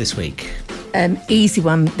 tracks this week. Easy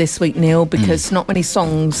one this week, Neil, because not many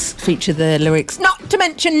songs feature the lyrics, not to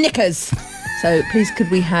mention knickers. So please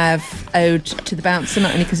could we have Ode to the Bouncer,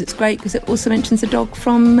 not only because it's great, because it also mentions a dog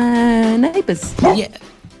from Neighbours. Yeah.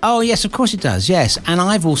 Oh, yes, of course it does, yes. And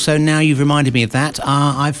I've also, now you've reminded me of that,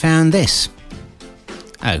 I've found this.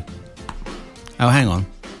 Oh, hang on.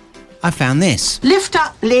 I found this. Lift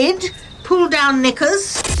up lid, pull down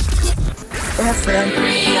knickers.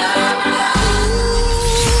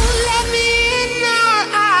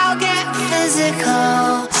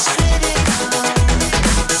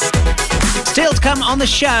 Still to come on the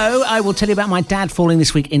show, I will tell you about my dad falling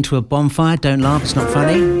this week into a bonfire. Don't laugh, it's not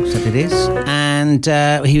funny, except it is. And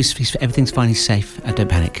everything's fine, he's safe. Don't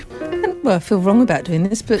panic. Well, I feel wrong about doing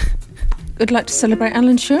this, but I'd like to celebrate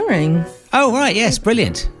Alan Turing. Oh, right, yes,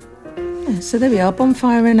 brilliant. Yeah, so there we are,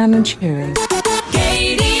 bonfire and Alan Turing.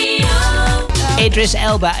 Idris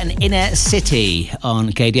Elba and Inner City on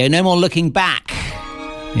KDO. No more looking back.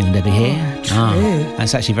 Neil and Debbie here. True.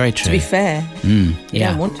 That's actually very true. To be fair, yeah. we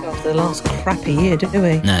don't want to after the last crappy year, do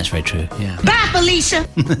we? No, it's very true, yeah. Bye, Felicia.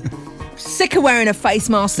 Sick of wearing a face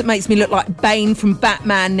mask that makes me look like Bane from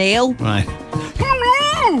Batman, Neil. Right.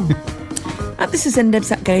 This is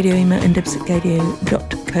ndebs at Gadio, email ndebs at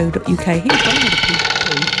gadio.co.uk.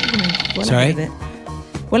 Sorry?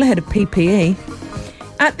 Well ahead of PPE.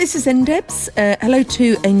 This is ndebs. Hello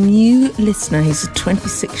to a new listener. He's a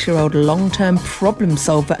 26-year-old long-term problem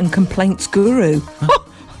solver and complaints guru.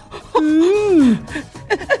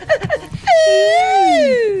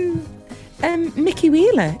 Mickey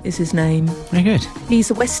Wheeler is his name. Very good.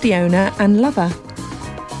 He's a Westie owner and lover.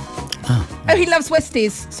 Oh, he loves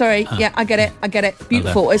Westies. Sorry. Yeah, I get it.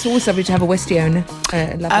 Beautiful. Okay. It's always lovely to have a Westie owner.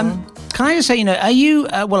 Lover. Can I just say, are you,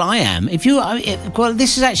 well, I am. If you, well,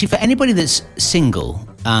 this is actually for anybody that's single,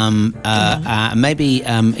 maybe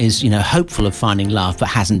is, hopeful of finding love but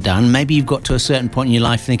hasn't done. Maybe you've got to a certain point in your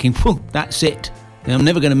life thinking, whoa, that's it. I'm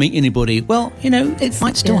never going to meet anybody. Well, it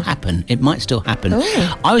might still happen. It might still happen.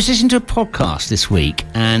 Oh. I was listening to a podcast this week,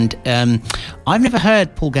 and I've never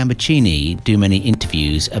heard Paul Gambaccini do many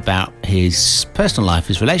interviews about his personal life,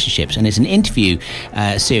 his relationships, and it's an interview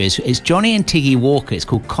series. It's Johnny and Tiggy Walker. It's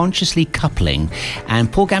called Consciously Coupling,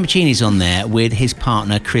 and Paul Gambaccini's on there with his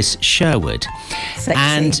partner Chris Sherwood. Sexy.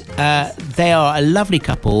 And they are a lovely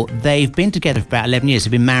couple. They've been together for about 11 years.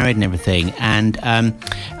 They've been married and everything, and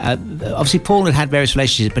obviously Paul had various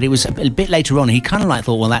relationships, but it was a bit later on. He kind of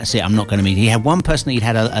thought, well, that's it. I'm not going to meet. He had one person that he'd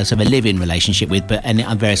had a sort of a live-in relationship with, and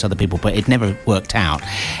various other people, but it never worked out.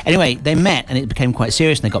 Anyway, they met, and it became quite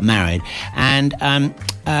serious, and they got married. And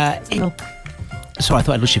sorry, I thought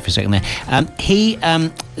I'd lost you for a second there. He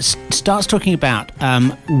starts talking about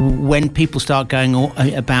when people start going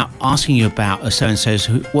about asking you about so-and-so's,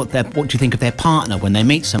 what do you think of their partner when they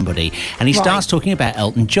meet somebody. And he starts talking about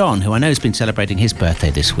Elton John, who I know has been celebrating his birthday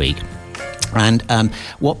this week. And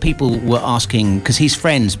what people were asking, because he's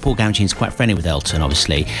friends, Paul Gambaccini's quite friendly with Elton,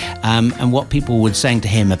 obviously, and what people were saying to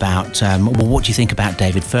him about, well, what do you think about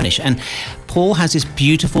David Furnish? And Paul has this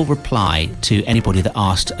beautiful reply to anybody that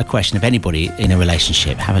asked a question of anybody in a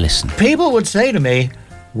relationship. Have a listen. People would say to me,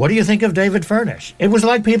 what do you think of David Furnish? It was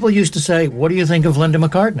like people used to say, what do you think of Linda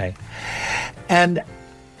McCartney? And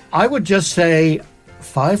I would just say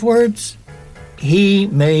 5 words. He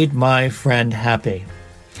made my friend happy.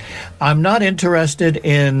 I'm not interested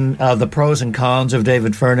in the pros and cons of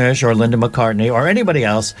David Furnish or Linda McCartney or anybody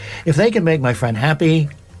else. If they can make my friend happy,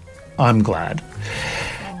 I'm glad.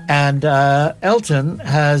 And Elton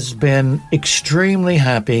has been extremely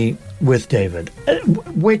happy with David,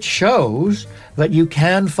 which shows that you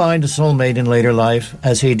can find a soulmate in later life,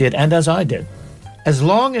 as he did and as I did. As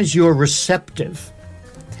long as you're receptive,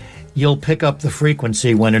 you'll pick up the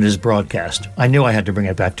frequency when it is broadcast. I knew I had to bring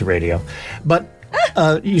it back to radio. But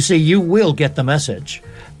you see, you will get the message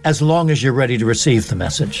as long as you're ready to receive the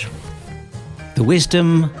message. The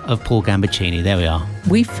wisdom of Paul Gambaccini. There we are.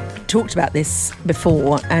 We've talked about this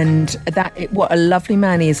before, and what a lovely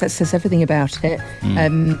man he is. That says everything about it.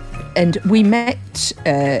 And we met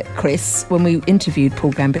Chris when we interviewed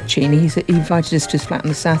Paul Gambaccini. He invited us to his flat on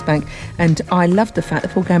the South Bank, and I loved the fact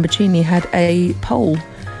that Paul Gambaccini had a pole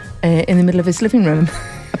in the middle of his living room.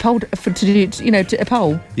 A pole a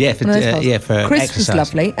pole. Yeah, for Chris exercise. was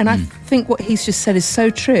lovely, and I think what he's just said is so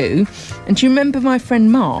true. And do you remember my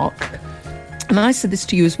friend Mark? And I said this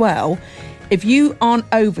to you as well. If you aren't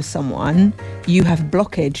over someone, you have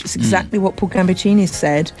blockage. It's exactly what Paul Gambaccini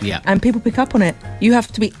said. Yeah. And people pick up on it. You have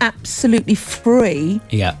to be absolutely free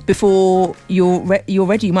before you're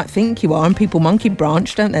ready. You might think you are, and people monkey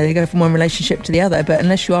branch, don't they? They go from one relationship to the other. But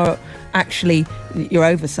unless you are you're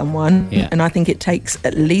over someone, and I think it takes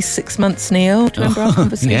at least 6 months, Neil. Do you remember our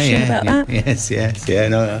conversation about that? Yes,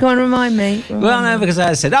 no. Go on, remind me. Well, no, because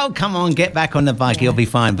I said, oh, come on, get back on the bike, you'll be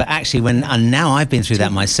fine. But actually, now I've been through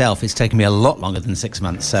that myself, it's taken me a lot longer than 6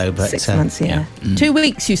 months. 6 months, yeah. 2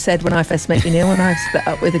 weeks, you said, when I first met you, Neil, when I split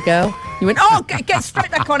up with a girl. You went, get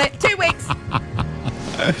straight back on it. 2 weeks.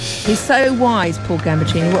 He's so wise, Paul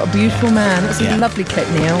Gambaccini. What a beautiful man. That's a lovely clip,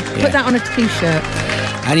 Neil. Put that on a T-shirt.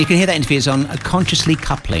 And you can hear that interview. It's on Consciously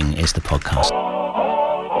Coupling is the podcast.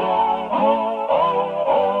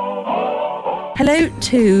 Hello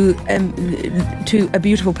to a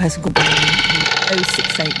beautiful person called Brian,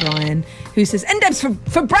 068 Brian, who says, N-Debs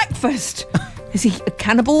for breakfast. Is he a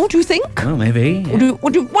cannibal, do you think? Oh, maybe. Yeah.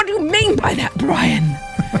 What do you mean by that, Brian?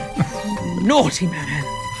 Naughty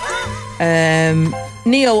man.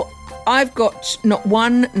 Neil, I've got not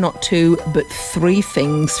 1, not 2, but 3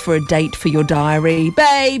 things for a date for your diary.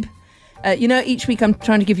 Babe! Each week I'm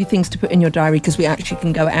trying to give you things to put in your diary because we actually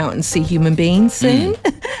can go out and see human beings soon.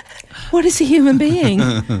 What is a human being?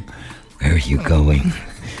 Where are you going?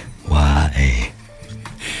 Why?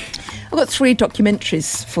 I've got 3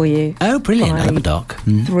 documentaries for you. Oh, brilliant. I love a doc.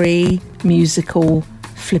 3 musical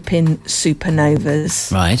flipping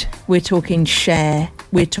supernovas. Right. We're talking Cher.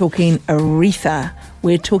 We're talking Aretha.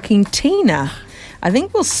 We're talking Tina. I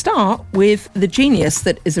think we'll start with the genius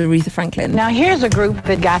that is Aretha Franklin. Now, here's a group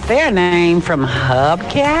that got their name from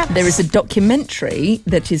hubcaps. There is a documentary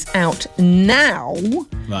that is out now.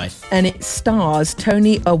 Right. And it stars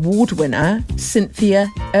Tony Award winner Cynthia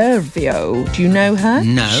Erivo. Do you know her?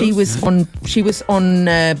 No. She was on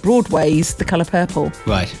Broadway's The Colour Purple.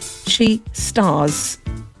 Right. She stars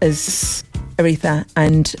as Aretha,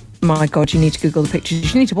 and my God, you need to Google the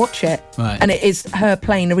pictures. You need to watch it. Right. And it is her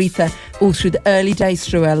playing Aretha all through the early days,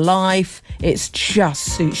 through her life. It's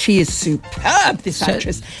just, she is superb, this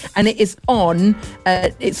actress. And it is on,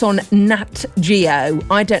 it's on Nat Geo.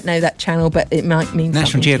 I don't know that channel, but it might mean National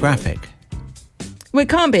something. Geographic. Well, it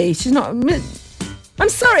can't be. She's not. I'm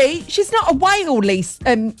sorry, she's not a whale,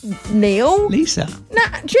 Lisa. Neil. Lisa. No,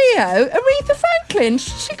 Geo. Aretha Franklin.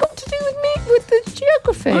 She got to do with me with the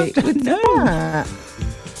geography. I don't know. That.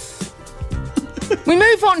 We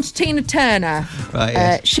move on to Tina Turner. Right,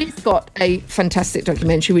 yes. She's got a fantastic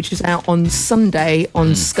documentary which is out on Sunday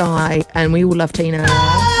on Sky, and we all love Tina.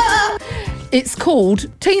 It's called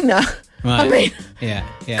Tina. Right. I mean, yeah.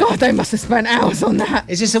 God, they must have spent hours on that.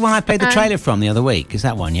 Is this the one I played the trailer from the other week? Is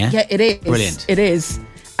that one, yeah? Yeah, it is. Brilliant. It is.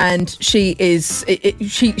 And she is,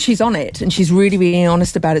 she's on it, and she's really, really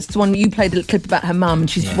honest about it. It's the one you played a little clip about her mum, and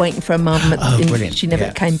she's waiting for her mum. Brilliant. She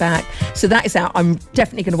never came back. So that is out. I'm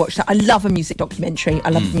definitely going to watch that. I love a music documentary.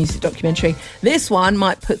 This one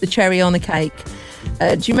might put the cherry on the cake.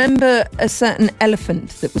 Do you remember a certain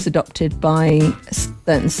elephant that was adopted by a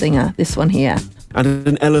certain singer? This one here. And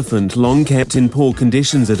an elephant, long kept in poor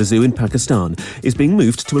conditions at a zoo in Pakistan, is being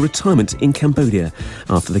moved to a retirement in Cambodia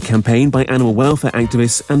after the campaign by animal welfare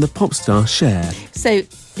activists and the pop star Cher. So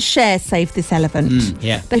Cher saved this elephant.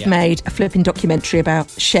 They've made a flipping documentary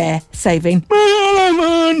about Cher saving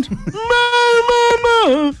my elephant.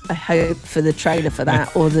 I hope for the trailer for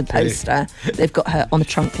that or the poster. They've got her on the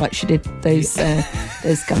trunk like she did those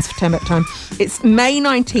Guns for Turn Back Time. It's May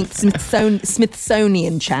 19th,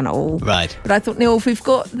 Smithsonian Channel. Right. But I thought, Neil, if we've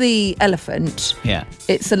got the elephant,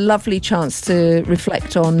 it's a lovely chance to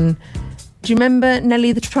reflect on. Do you remember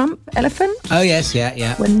Nellie the Trump elephant? Oh, yes,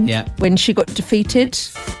 yeah. When she got defeated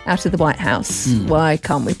out of the White House. Why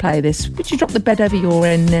can't we play this? Would you drop the bed over your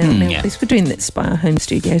end now, Neil? Please? We're doing this by our home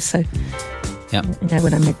studio, so you know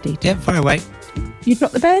when I'm ready. Yeah, far away. You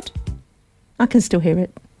drop the bed? I can still hear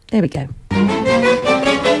it. There we go.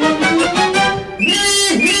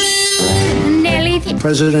 Nellie the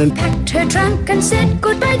President packed her trunk and said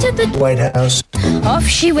goodbye to the White House. Off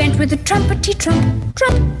she went with the trumpety trump,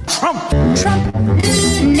 trump.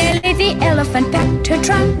 Nellie the elephant packed her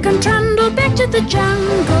trunk and trundled back to the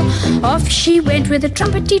jungle. Off she went with the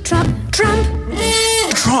trumpety trump.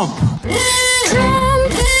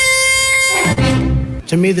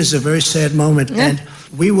 To me, this is a very sad moment, and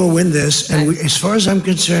we will win this. And as far as I'm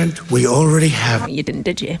concerned, we already have. You didn't,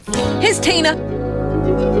 did you? Here's Tina.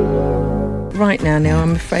 Right now,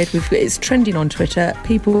 I'm afraid it's trending on Twitter.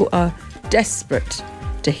 People are desperate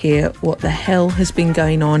to hear what the hell has been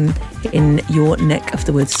going on in your neck of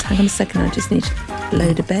the woods. Hang on a second, I just need to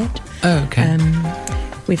load a bed. Oh, okay.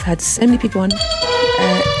 We've had so many people on.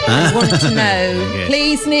 I wanted to know. Yes.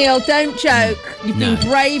 Please, Neil, don't joke. You've been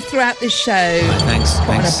brave throughout this show. Right, thanks. Got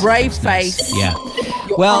on a brave face. Yeah.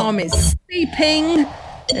 Your arm is sleeping.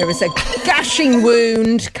 There is a gashing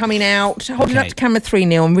wound coming out. Hold it up to camera 3,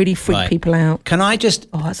 Neil, and really freak people out. Can I just...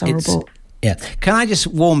 Oh, that's horrible. Yeah. Can I just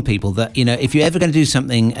warn people that, if you're ever going to do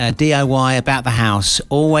something DIY about the house,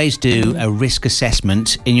 always do a risk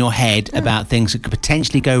assessment in your head about things that could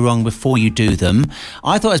potentially go wrong before you do them.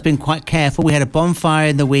 I thought I've been quite careful. We had a bonfire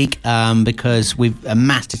in the week because we've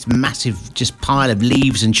amassed this massive just pile of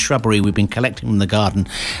leaves and shrubbery we've been collecting from the garden.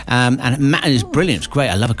 And it was brilliant. It's great.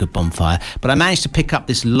 I love a good bonfire. But I managed to pick up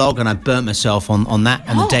this log and I burnt myself on that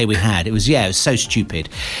on the day we had. It was so stupid.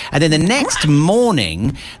 And then the next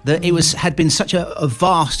morning, had been such a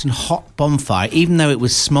vast and hot bonfire, even though it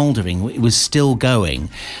was smouldering, it was still going.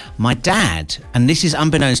 My dad, and this is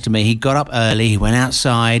unbeknownst to me, he got up early, he went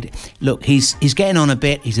outside. Look, he's getting on a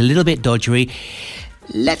bit, he's a little bit dodgery.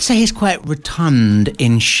 Let's say he's quite rotund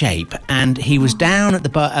in shape, and he was down at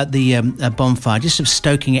the bonfire, just sort of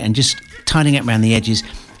stoking it and just tidying it around the edges.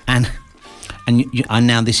 And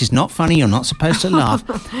now this is not funny, you're not supposed to laugh.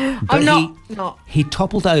 But I'm not. He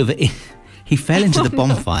toppled over. He fell into the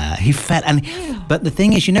bonfire. But the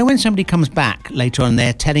thing is, when somebody comes back later on,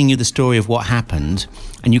 they're telling you the story of what happened,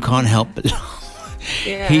 and you can't help but laugh.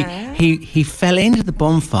 Yeah. He fell into the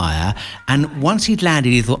bonfire, and once he'd landed,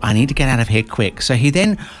 he thought, I need to get out of here quick. So he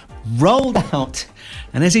then rolled out,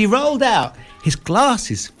 and as he rolled out, his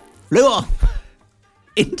glasses flew off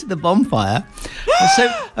into the bonfire. And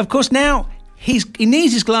so, of course, now he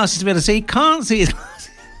needs his glasses to be able to see. He can't see his glasses.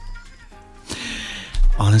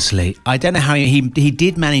 Honestly, I don't know how he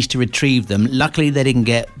did manage to retrieve them. Luckily, they didn't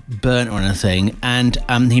get burnt or anything, and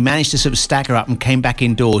he managed to sort of stagger up and came back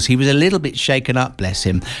indoors. He was a little bit shaken up, bless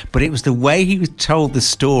him, but it was the way he was told the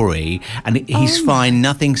story, and he's fine.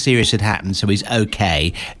 Nothing serious had happened, so he's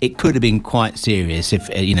okay. It could have been quite serious if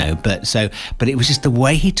but it was just the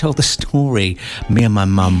way he told the story. Me and my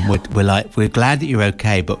mum were like, we're glad that you're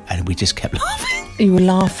okay, and we just kept laughing. You were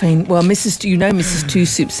laughing. Well, Mrs. Two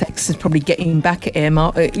Soup Sex is probably getting back at him.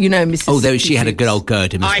 Mrs. Oh, though she had a good old go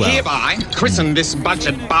at him as well. I hereby christen this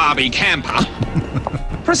budget Barbie camper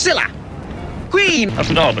Priscilla, Queen of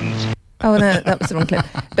St Albans. Oh no, that was the wrong clip.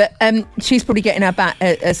 But she's probably getting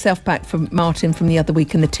herself back from Martin from the other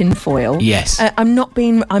week in the tinfoil. Yes. I'm not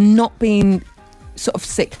being sort of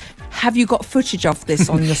sick. Have you got footage of this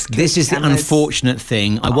on your screen? This is the unfortunate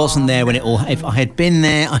thing. I wasn't there when it all... If I had been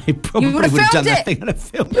there, I probably would have done that thing. I'd have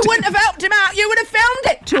filmed You wouldn't have helped him out. You would have filmed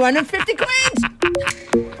it. 250 quid.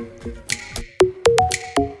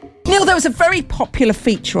 Neil, there was a very popular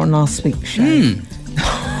feature on last week's show.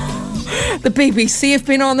 The BBC have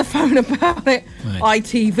been on the phone about it. Right.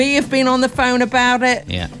 ITV have been on the phone about it.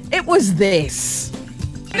 Yeah. It was this.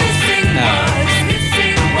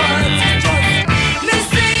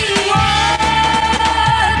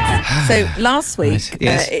 So last week,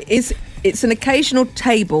 it's an occasional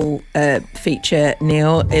table feature,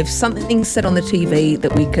 Neil. If something's said on the TV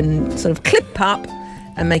that we can sort of clip up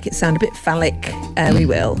and make it sound a bit phallic, we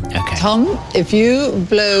will. Okay. Tom, if you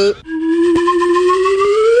blow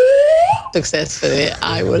successfully,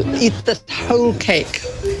 I will eat the whole cake.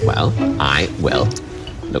 Well, I will.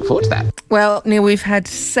 Look forward to that. Well, Neil, we've had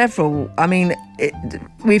several. I mean,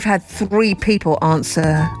 we've had 3 people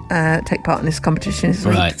take part in this competition this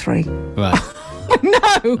week. Right. 3. Right.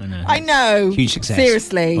 I know. Huge success.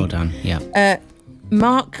 Seriously. Well done. Yeah.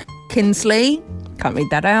 Mark Kinsley. Can't read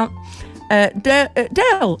that out. Del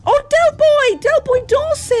Boy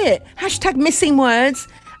Dorset. # missing words.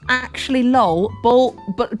 Actually, lol, blow.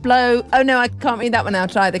 Oh no, I can't read that one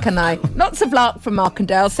out either, can I? Lots of luck from Mark and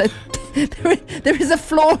Dale. So there is a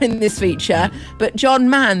flaw in this feature, but John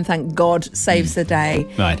Mann, thank God, saves the day.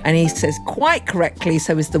 Right. And he says quite correctly,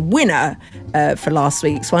 so is the winner for last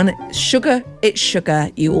week's one. Sugar, it's sugar.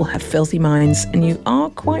 You all have filthy minds, and you are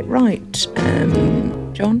quite right.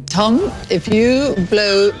 John? Tom, if you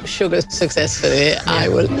blow sugar successfully, I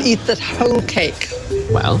will eat the whole cake.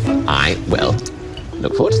 Well, I will.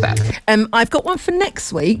 Look forward to that. I've got one for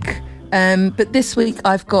next week, but this week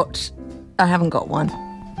I haven't got one.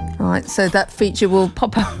 All right, so that feature will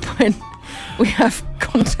pop up when we have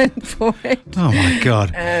content for it. Oh my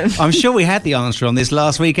God! I'm sure we had the answer on this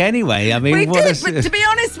last week anyway. I mean, we did, but to be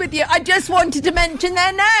honest with you, I just wanted to mention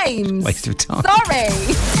their names. Waste of time. Sorry.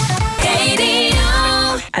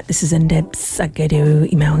 This is Ndebs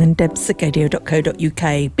Sagedo. Email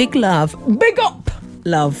ndebsagedo.co.uk. Big love, big up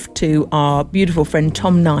love to our beautiful friend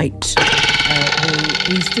Tom Knight.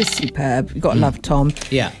 He's just superb. You've got to love Tom.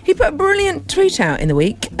 Yeah. He put a brilliant tweet out in the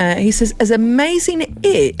week. He says, as amazing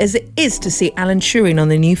as it is to see Alan Turing on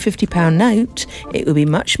the new £50 note, it would be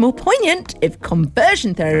much more poignant if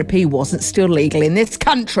conversion therapy wasn't still legal in this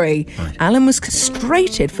country. Right. Alan was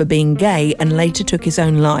castrated for being gay and later took his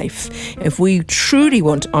own life. If we truly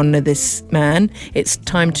want to honour this man, it's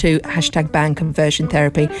time to #ban conversion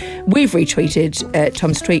therapy. We've retweeted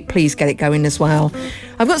Tom's tweet. Please get it going as well.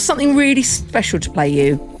 I've got something really special to play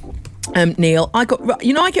you, Neil. I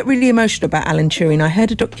get really emotional about Alan Turing. I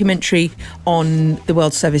heard a documentary on the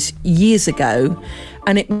World Service years ago,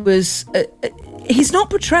 and it was he's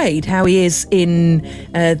not portrayed how he is in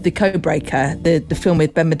The Codebreaker, the film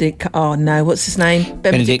with Benedict. Oh no, what's his name?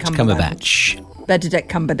 Benedict Cumberbatch. Benedict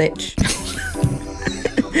Cumberbatch.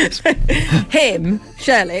 Him,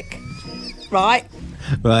 Sherlock, right?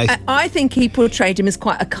 Right. I think he portrayed him as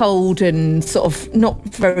quite a cold and sort of not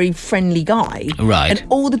very friendly guy. Right. And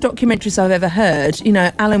all the documentaries I've ever heard,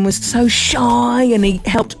 Alan was so shy and he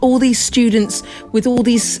helped all these students with all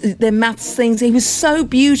their maths things. He was so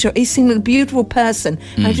beautiful. He seemed like a beautiful person.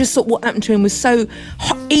 And I just thought what happened to him was so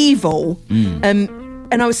evil.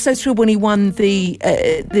 And I was so thrilled when he won the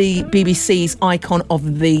BBC's Icon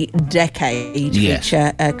of the Decade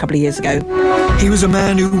feature a couple of years ago. He was a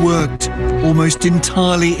man who worked almost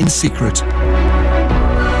entirely in secret,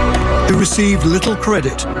 who received little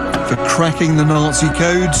credit for cracking the Nazi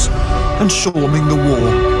codes and shortening the war,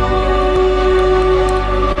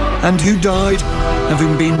 and who died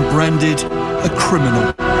having been branded a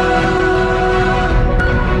criminal.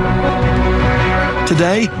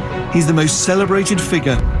 Today, he's the most celebrated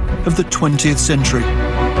figure of the 20th century.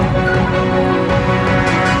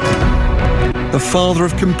 The father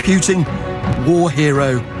of computing, war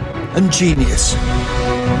hero, and genius,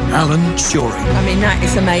 Alan Turing. I mean, that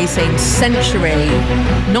is amazing. Century,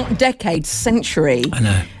 not decade, century. I know.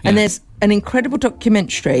 Yeah. And there's an incredible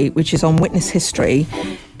documentary which is on Witness History.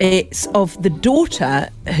 It's of the daughter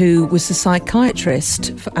who was the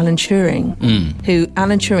psychiatrist for Alan Turing, who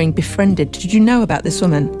Alan Turing befriended. Did you know about this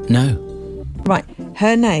woman? No. Right.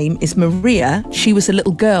 Her name is Maria. She was a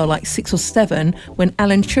little girl, like 6 or 7, when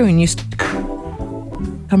Alan Turing used to...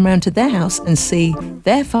 come round to their house and see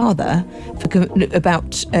their father for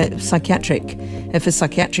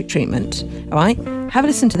psychiatric treatment. All right? Have a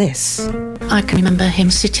listen to this. I can remember him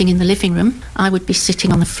sitting in the living room. I would be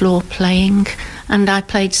sitting on the floor playing, and I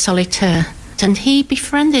played solitaire. And he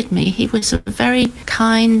befriended me. He was a very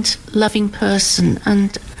kind, loving person.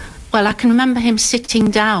 And, well, I can remember him sitting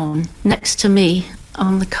down next to me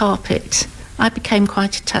on the carpet. I became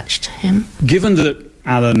quite attached to him. Given that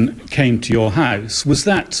Alan came to your house, was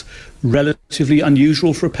that relatively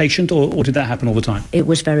unusual for a patient, or did that happen all the time? It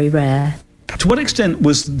was very rare. To what extent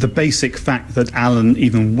was the basic fact that Alan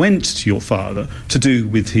even went to your father to do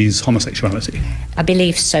with his homosexuality? I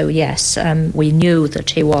believe so, yes. We knew that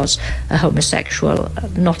he was a homosexual,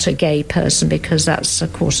 not a gay person, because that's,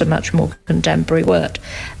 of course, a much more contemporary word.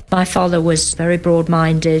 My father was a very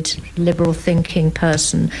broad-minded, liberal-thinking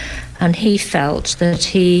person, and he felt that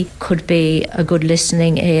he could be a good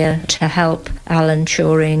listening ear to help Alan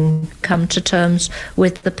Turing come to terms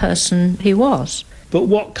with the person he was. But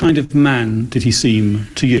what kind of man did he seem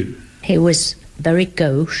to you? He was very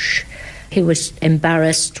gauche. He was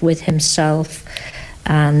embarrassed with himself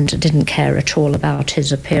and didn't care at all about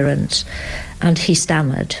his appearance. And he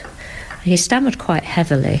stammered. He stammered quite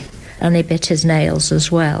heavily, and he bit his nails as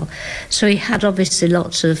well. So he had obviously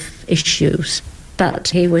lots of issues. But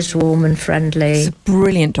he was warm and friendly. It's a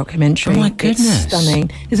brilliant documentary. Oh, my goodness. It's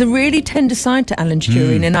stunning. There's a really tender side to Alan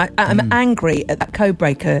Turing, and I'm angry at that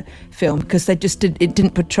Codebreaker film because it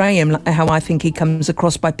didn't portray him like how I think he comes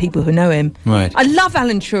across by people who know him. Right. I love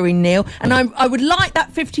Alan Turing, Neil, and I would like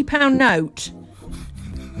that £50 note.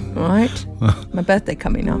 All right? My birthday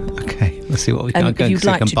coming up. Okay, let's see what we can. I'll go if you'd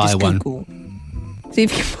like and to, buy just one. Google. See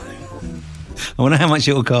if you... I wonder how much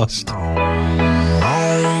it will cost.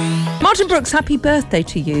 Martin Brooks, happy birthday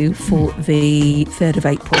to you for the 3rd of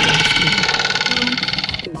April.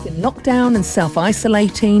 He was in lockdown and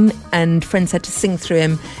self-isolating, and friends had to sing through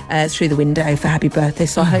him through the window for happy birthday.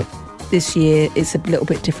 So I hope this year it's a little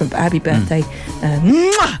bit different, but happy birthday.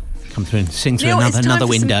 Mwah! Come through and sing through Neil, another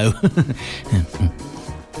window.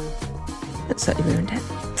 That's certainly ruined it.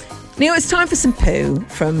 Neil, it's time for some poo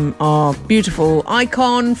from our beautiful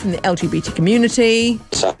icon from the LGBT community.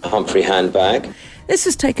 It's a Humphrey handbag. This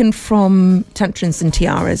was taken from Tantrums and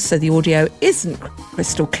Tiaras, so the audio isn't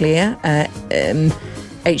crystal clear.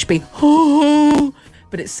 HB,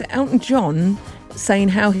 but it's Elton John saying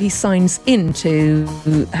how he signs into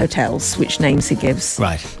hotels, which names he gives.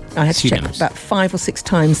 Right. I had to check about 5 or 6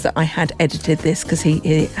 times that I had edited this because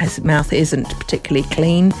his mouth isn't particularly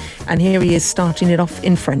clean. And here he is starting it off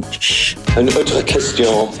in French. Une autre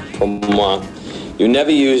question pour moi. You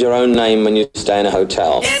never use your own name when you stay in a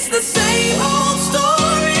hotel. It's the same old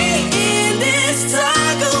story in this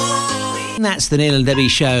taco. And that's the Neil and Debbie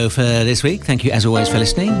show for this week. Thank you, as always, for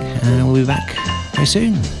listening. And we'll be back very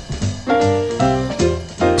soon.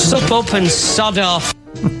 Sup up and sod off.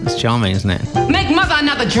 That's charming, isn't it? Make mother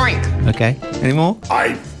another drink. Okay. Any more?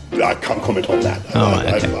 I can't comment on that. All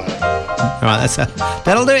right, okay. All right,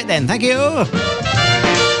 that'll do it then. Thank you.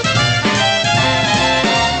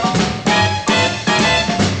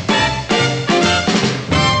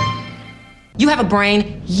 You have a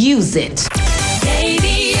brain, use it.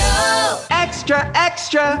 Extra,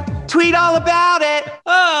 extra, tweet all about it.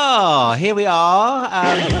 Oh, here we are.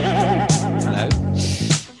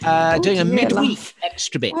 Hello. Doing a midweek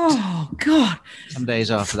extra bit. Oh, God. Some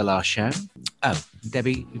days after the last show. Oh,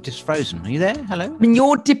 Debbie, you've just frozen. Are you there? Hello? I mean,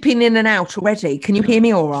 you're dipping in and out already. Can you hear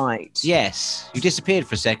me all right? Yes. You disappeared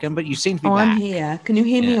for a second, but you seem to be back. I'm here. Can you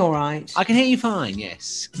hear me all right? I can hear you fine,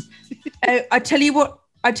 yes. I tell you what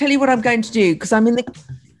I'm going to do, because I'm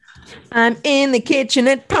in the kitchen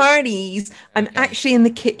at parties. I'm actually in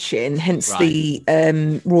the kitchen, hence the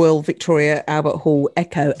Royal Victoria Albert Hall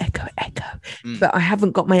echo. But I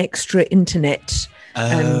haven't got my extra internet.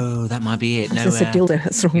 Oh, that might be it. No, that's a dildo.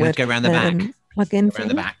 That's the wrong word. Go around the back. Plug in around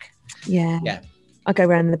the back. Yeah. Yeah. I'll go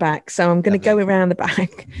around the back. So I'm going to go around the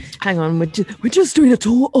back. Hang on. We're just doing a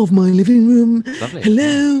tour of my living room. Lovely.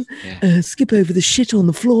 Hello. Yeah. Skip over the shit on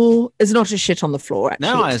the floor. There's not a shit on the floor, actually.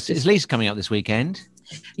 No, it's Lisa coming up this weekend.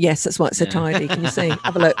 Yes, that's why it's so tidy. Can you see?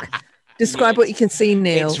 Have a look. Describe what you can see,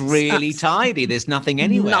 Neil. It's really tidy. There's nothing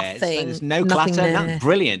anywhere. Nothing. There's no clutter.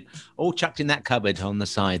 Brilliant. All chucked in that cupboard on the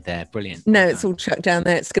side there. Brilliant. No, it's all chucked down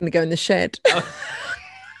there. It's going to go in the shed. Oh.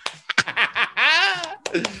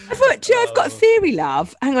 I've got a theory,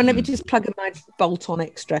 love. Hang on, let me just plug my bolt on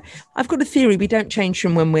extra. I've got a theory. We don't change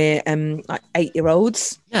from when we're like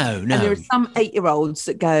 8-year-olds. No. And there are some 8-year-olds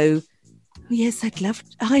that go, Yes, I'd love.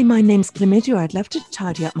 Hi, my name's Chlamydia. I'd love to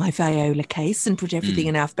tidy up my Viola case and put everything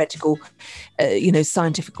in alphabetical,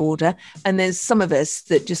 scientific order. And there's some of us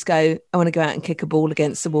that just go, I want to go out and kick a ball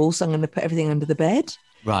against the wall, so I'm going to put everything under the bed.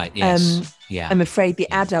 Right. Yes. Yeah. I'm afraid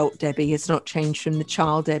the adult Debbie has not changed from the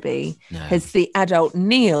child Debbie. No. Has the adult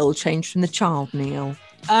Neil changed from the child Neil?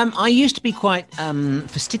 I used to be quite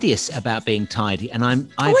fastidious about being tidy, and I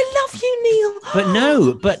love you, Neil. But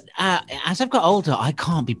no, as I've got older, I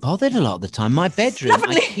can't be bothered a lot of the time. My bedroom,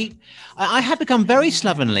 I have become very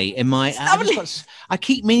slovenly in my. I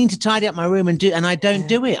keep meaning to tidy up my room and I don't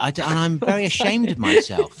do it. And I'm very ashamed of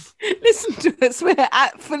myself. Listen to us. We're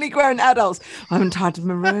fully grown adults. I haven't tidied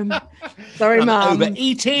my room. Sorry, Mum.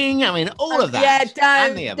 Overeating. I mean, all of that.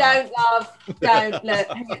 Yeah, don't, love. Don't. Look,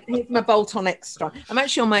 here's my bolt-on extra. I'm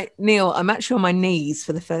actually on my knees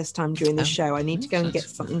for the first time during the show. I need to go and get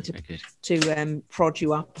something to prod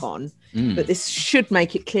you up on. But this should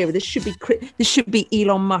make it clearer. This should be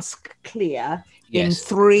Elon Musk clear. Yes. In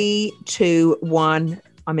 3, 2, 1.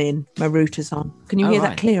 I'm in. My router's on. Can you hear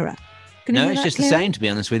that clearer? No, it's just the same, to be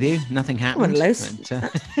honest with you. Nothing happened. Load of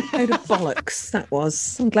bollocks that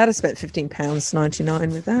was. I'm glad I spent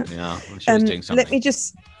 £15.99 with that. Yeah, well, she was doing something.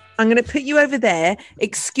 I'm going to put you over there.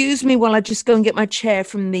 Excuse me while I just go and get my chair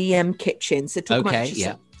from the kitchen. So talk about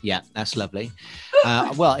yourself. Yeah, that's lovely.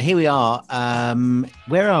 Well, here we are.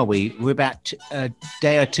 Where are we? We're about a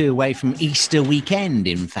day or two away from Easter weekend,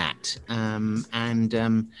 in fact.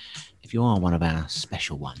 If you are one of our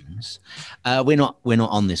special ones, we're not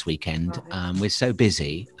on this weekend. We're so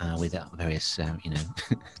busy with our various,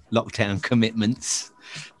 lockdown commitments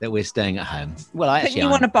that we're staying at home. Well, you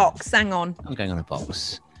on a box. Hang on. I'm going on a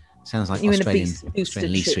box. Sounds like you Australian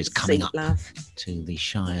Australian Lisa is coming up love. to the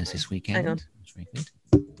Shires this weekend. Hang on. That's very good.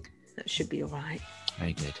 That should be all right.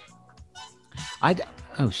 Very good.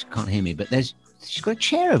 She can't hear me, but she's got a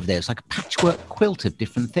chair over there. It's like a patchwork quilt of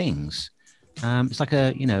different things. It's like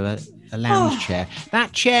a lounge chair.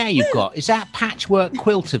 That chair you've got, is that patchwork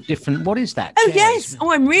quilt of different, what is that? Oh, yes.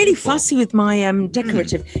 I'm really fussy with my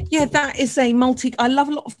decorative. Yeah, that is a I love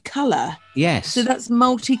a lot of colour. Yes. So that's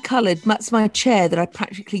multicoloured. That's my chair that I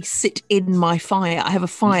practically sit in my fire. I have a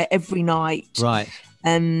fire every night. Right.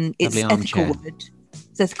 It's ethical wood.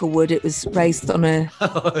 It's ethical wood. It was raised on a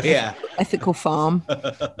ethical farm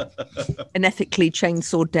and ethically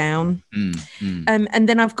chainsawed down. And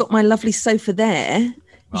then I've got my lovely sofa there,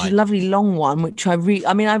 which is a lovely long one, which I'm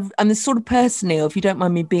the sort of person, Neil, if you don't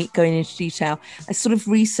mind me going into detail, I sort of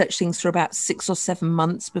research things for about 6 or 7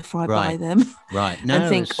 months before I buy them. Right. No, and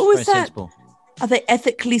think, is that sensible. Are they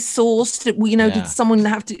ethically sourced? Did someone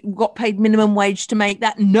got paid minimum wage to make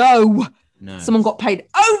that? No. Someone got paid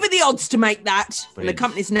over the odds to make that. And the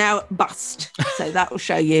company's now bust. So that will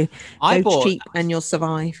show you. Go cheap and you'll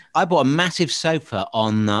survive. I bought a massive sofa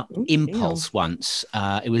on Impulse once.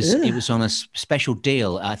 It was on a special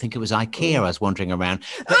deal. I think it was IKEA. I was wandering around.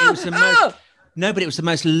 But it was the most... No, but it was the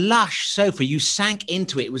most lush sofa. You sank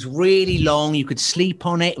into it. It was really long. You could sleep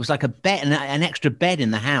on it. It was like a bed, an extra bed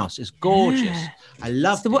in the house. It's gorgeous. Yeah. I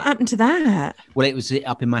loved it. What happened to that? Well, it was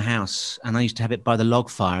up in my house, and I used to have it by the log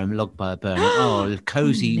fire and log by a burner.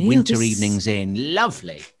 Cozy winter evenings in.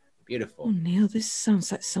 Lovely. Beautiful. Oh, Neil, this sounds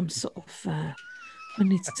like some sort of... I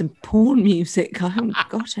need some porn music. I haven't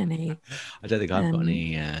got any. I don't think I've got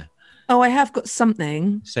any... I have got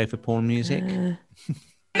something. Sofa porn music?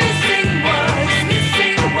 Missing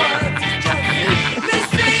words.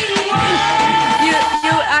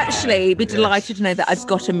 You'll actually be delighted to know that I've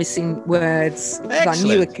got a missing words, our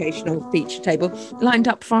new occasional feature table, lined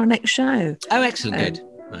up for our next show. Oh, excellent. Good.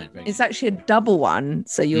 Right, it's actually a double one,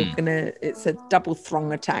 so it's a double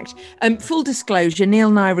throng attack. Full disclosure, Neil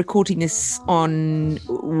and I are recording this on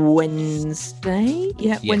Wednesday.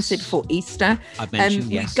 Yeah, yes. Wednesday before Easter. I've mentioned,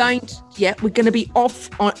 yes. We're going to be off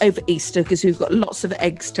over Easter because we've got lots of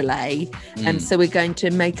eggs to lay. And so we're going to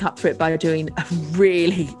make up for it by doing a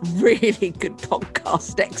really, really good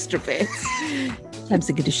podcast extra bits. Terms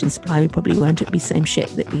and conditions apply. We probably won't. It'll be same shit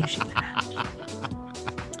that we usually have.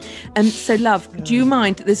 So, love, do you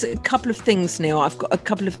mind? There's a couple of things, Neil. I've got a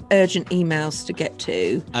couple of urgent emails to get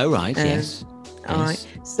to. Oh, right, yes. All right.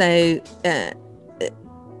 So, a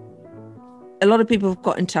lot of people have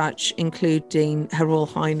got in touch, including Her Royal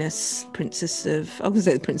Highness, I was going to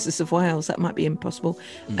say the Princess of Wales. That might be impossible.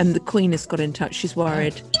 And the Queen has got in touch. She's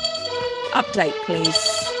worried. Update, please.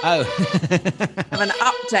 Oh. Have an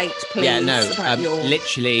update, please. Yeah, no,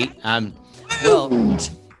 literally,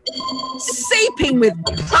 seeping with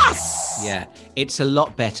pus. Yeah, it's a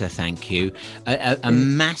lot better, thank you. A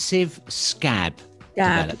massive scab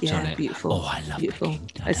developed on it. Beautiful. Oh, I love beautiful. Picking.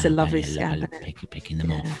 It's a lovely scab. Picking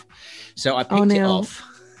them off. So I picked it off.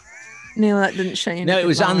 Neil, that didn't show you. No, it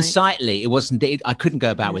was right. unsightly. It wasn't. I couldn't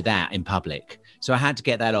go about with that in public, so I had to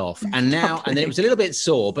get that off. And now, and then it was a little bit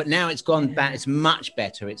sore, but now it's gone back. It's much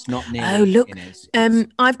better. It's not nearly. Oh look, it's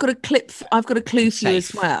I've got a clip. I've got a clue for you as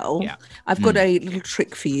safe. well. Yeah. I've got a little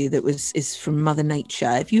trick for you that is from Mother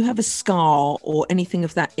Nature. If you have a scar or anything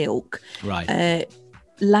of that ilk, right.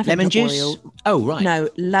 Lavender Lemon juice? oil. Oh, right. No,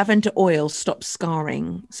 lavender oil stops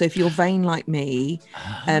scarring. So if you're vain like me,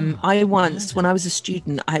 I once, when I was a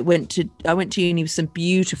student, I went to uni with some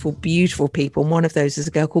beautiful, beautiful people. And one of those is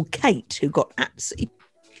a girl called Kate who got absolutely.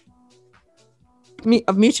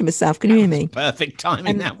 I've muted myself. Can you hear me? Perfect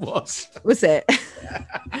timing that was. Was it?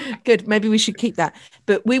 Good. Maybe we should keep that.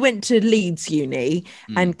 But we went to Leeds Uni,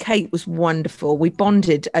 and Kate was wonderful. We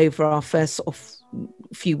bonded over our first sort of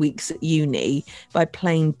few weeks at uni by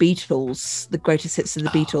playing Beatles, the greatest hits of the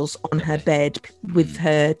Beatles, on her bed with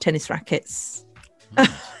her tennis rackets.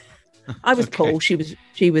 I was Paul. She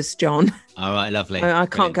was John. All right, lovely. I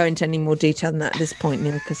can't go into any more detail than that at this point,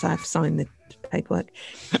 Neil, because I've signed the paperwork.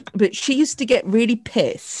 But she used to get really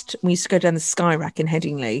pissed. We used to go down the Sky Rack in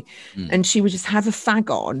Headingley, and she would just have a fag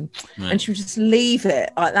on, and she would just leave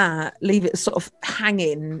it like that, leave it sort of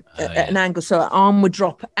hanging at an angle, so her arm would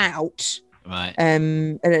drop out. Right.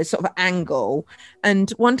 At a sort of angle. And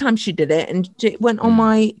one time she did it and it went on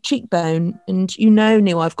my cheekbone. And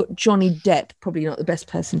Neil, I've got Johnny Depp, probably not the best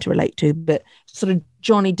person to relate to, but sort of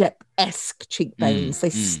Johnny Depp-esque cheekbones. They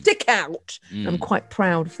stick out. I'm quite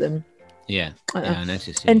proud of them. Yeah. I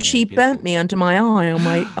noticed. And she burnt me under my eye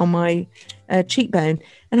on my cheekbone.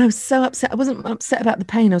 And I was so upset. I wasn't upset about the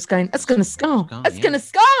pain. I was going, that's going to scar. That's going to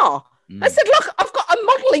scar. I said, look, I've got a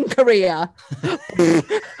modelling career.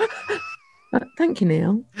 Thank you,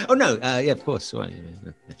 Neil. Oh, no. Yeah, of course.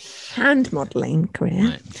 Hand modelling career.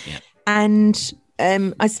 Right, yeah. And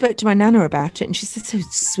I spoke to my nana about it and she said, so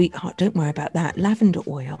sweetheart, don't worry about that. Lavender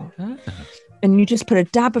oil. Oh. And you just put a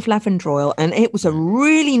dab of lavender oil and it was a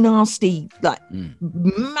really nasty, like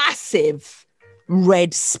massive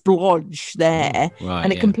red splodge there. Right,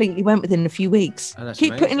 and it completely went within a few weeks. Oh,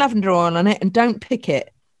 Keep putting lavender oil on it and don't pick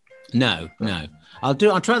it. No. I'll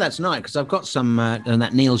try that tonight because I've got some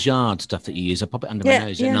that Neil's Yard stuff that you use. I pop it under my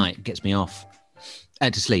nose at night. It gets me off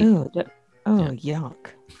to sleep. Yuck.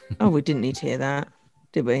 Oh, we didn't need to hear that,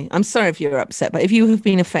 did we? I'm sorry if you're upset, but if you have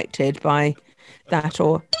been affected by that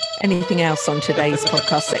or anything else on today's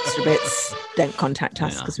podcast, Extra Bits, don't contact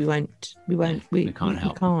us because we can't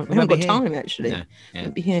help. We haven't got time actually.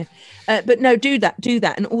 Won't be here. But no, do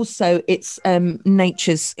that. And also it's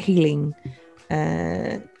nature's healing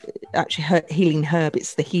healing herb.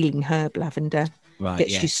 It's the healing herb lavender. Right.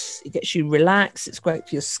 It gets you relaxed. It's great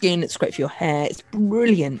for your skin. It's great for your hair. It's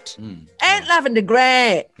brilliant. Ain't lavender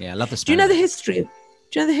great? Yeah, I love the smell. Do you know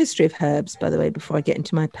the history of herbs, by the way, before I get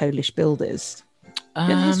into my Polish builders? Do you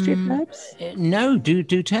know the history of herbs? No, do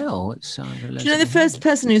tell. Do you know the first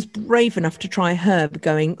person who's brave enough to try a herb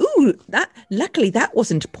going, ooh, luckily that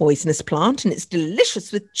wasn't a poisonous plant and it's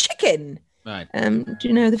delicious with chicken. Right. Do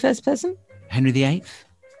you know the first person? Henry VIII?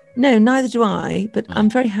 No, neither do I, but I'm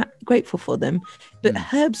very grateful for them. But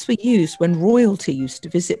herbs were used when royalty used to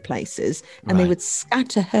visit places and they would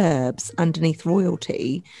scatter herbs underneath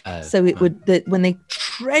royalty. So it would, when they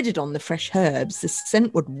treaded on the fresh herbs, the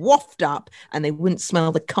scent would waft up and they wouldn't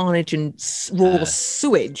smell the carnage and raw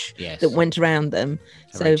sewage that went around them.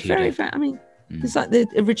 So very, I mean, it's like the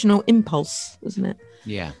original impulse, wasn't it?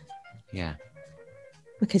 Yeah.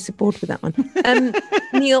 Okay, so bored with that one.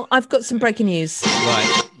 Neil, I've got some breaking news.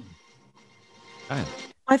 Right. Oh.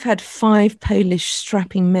 I've had 5 Polish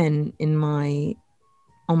strapping men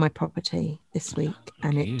on my property this week,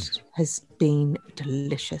 and it has been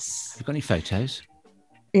delicious. Have you got any photos?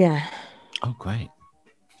 Yeah. Oh, great.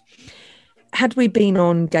 Had we been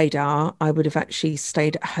on Gaydar, I would have actually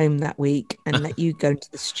stayed at home that week and let you go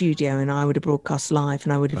to the studio, and I would have broadcast live,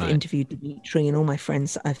 and I would have interviewed Dimitri and all my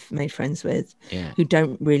friends that I've made friends with who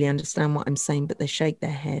don't really understand what I'm saying, but they shake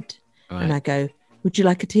their head. Right. And I go, would you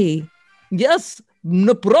like a tea? Yes,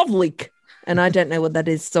 no problem. And I don't know what that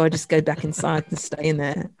is, so I just go back inside and stay in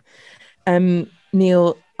there.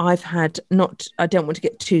 Neil, I've had I don't want to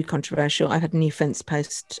get too controversial. I've had a new fence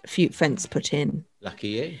put in. Lucky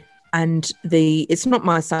you. And it's not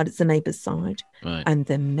my side, it's the neighbour's side. Right. And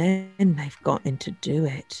the men they've got in to do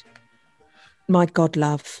it. My God,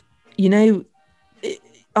 love. You know,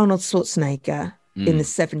 Arnold Schwarzenegger in the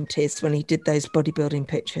 70s when he did those bodybuilding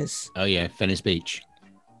pictures. Oh, yeah, Venice Beach.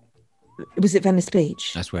 Was it Venice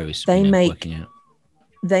Beach? That's where he was working out.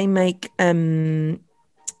 They make Arnold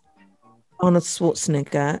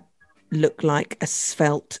Schwarzenegger look like a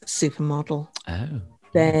svelte supermodel. Oh.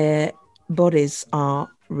 Their bodies are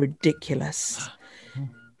ridiculous.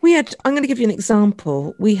 I'm going to give you an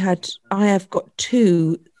example. I have got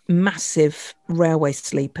 2 massive railway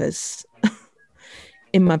sleepers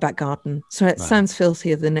in my back garden. So it sounds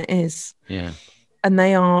filthier than it is. Yeah. And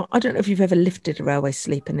they are, I don't know if you've ever lifted a railway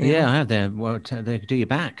sleeper, Neil. Yeah, I have. They do your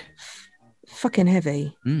back. Fucking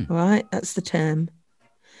heavy, right? That's the term.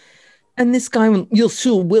 And this guy went, "You're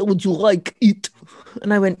sure, where would you like it?"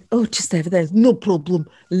 And I went, "Oh, just over there, no problem."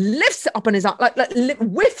 Lifts it up on his arm, like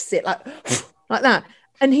whiffs it, like that.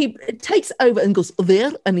 And he takes over and goes,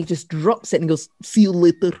 "There," and he just drops it and goes, "See you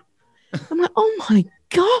later." I'm like, oh my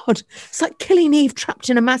God. It's like killing Eve trapped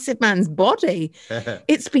in a massive man's body.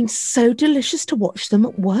 It's been so delicious to watch them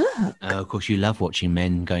at work. Oh, of course, you love watching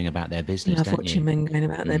men going about their business, I love watching men going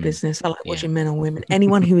about their business. I like watching men or women.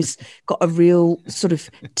 Anyone who's got a real sort of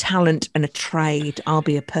talent and a trade, I'll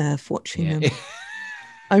be a perv watching them.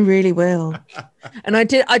 I really will. And I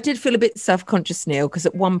did feel a bit self-conscious, Neil, because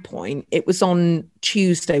at one point it was on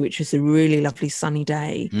Tuesday, which was a really lovely sunny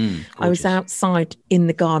day. I was outside in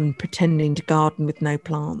the garden pretending to garden with no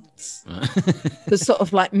plants. The sort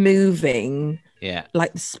of like moving,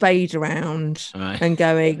 like the spade around and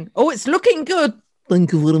going, "Oh, it's looking good.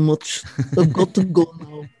 Thank you very much. I've got to go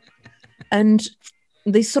now." And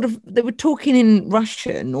they were talking in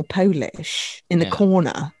Russian or Polish in the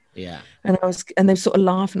corner. Yeah. And they were sort of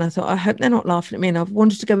laughing. I thought, I hope they're not laughing at me. And I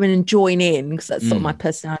wanted to go in and join in because that's sort of my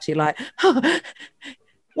personality. Like,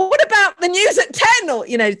 what about the news at 10? Or,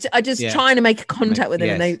 I just trying to make a contact with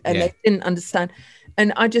them and they didn't understand.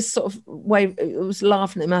 And I just sort of was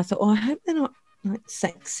laughing at them. I thought, I hope they're not like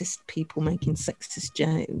sexist people making sexist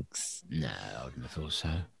jokes. No, I wouldn't have thought so.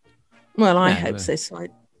 Well, I hope so. So I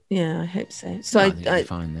hope so. So I think you're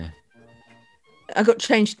fine there. I got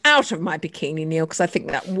changed out of my bikini, Neil, because I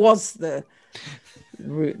think that was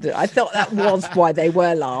I thought that was why they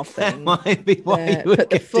were laughing. Might be why you put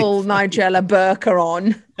the full Nigella burqa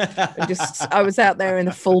on. I was out there in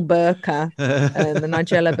the full burqa, the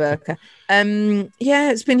Nigella burqa.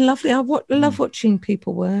 It's been lovely. I love watching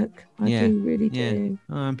people work. I do, really do.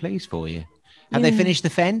 Oh, I'm pleased for you. Have they finished the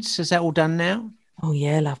fence? Is that all done now? Oh,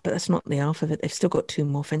 yeah, love, but that's not the half of it. They've still got 2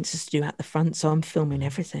 more fences to do out the front, so I'm filming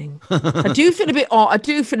everything. I do feel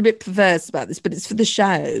a bit perverse about this, but it's for the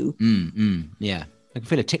show. Yeah. I can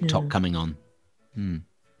feel a TikTok coming on.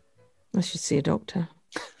 I should see a doctor.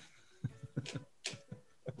 Do you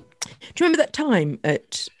remember that time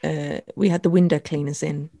we had the window cleaners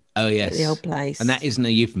in? Oh, yes. At the old place. And that isn't a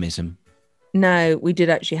euphemism. No, we did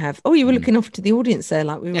actually have. Oh, you were looking off to the audience there,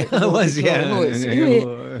 like we were. I was, yeah.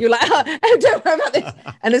 You're like, oh, don't worry about this.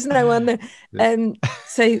 And there's no one there.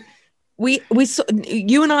 So we saw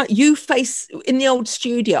you and I. You face in the old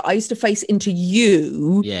studio. I used to face into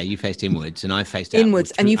you. Yeah, you faced inwards, and I faced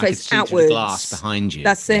inwards, outwards, and you faced outwards. Through the glass behind you.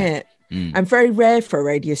 That's it. And very rare for a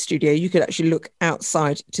radio studio. You could actually look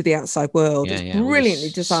outside to the outside world. It's brilliantly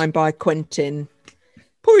designed by Quentin,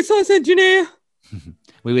 Precise engineer.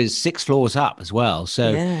 We were 6 floors up as well.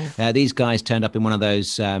 So these guys turned up in one of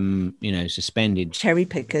those, suspended cherry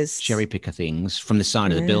picker things from the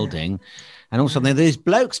side of the building. And also there were these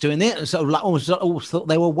blokes doing it. Sort of like almost thought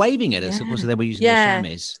they were waving at us. Of course, they were using their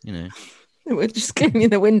chamois, They were just cleaning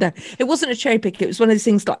the window. It wasn't a cherry picker. It was one of those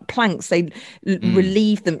things like planks. They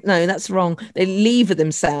relieve them. No, that's wrong. They lever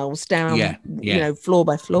themselves down, floor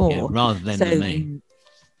by floor. Yeah, rather than me.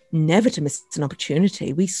 Never to miss an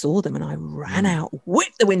opportunity. We saw them and I ran out,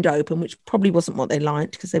 whipped the window open, which probably wasn't what they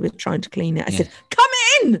liked because they were trying to clean it. I said, come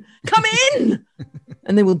in.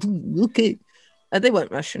 And they were, okay. They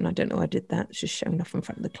weren't Russian. I don't know. I did that. It's just showing off in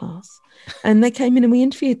front of the class. And they came in and we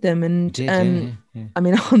interviewed them. And I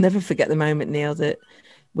mean, I'll never forget the moment, Neil, that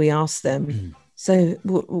we asked them, so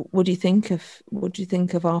what do you think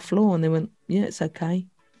of our floor? And they went, yeah, it's okay.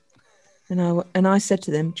 And I said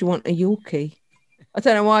to them, do you want a Yorkie? I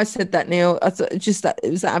don't know why I said that, Neil. I thought just that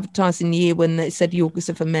it was that advertising year when they said Yorkies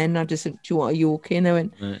are for men. I just said, do you want a Yorkie? And they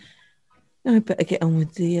went, no, I better get on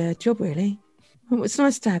with the job, really. Oh, it's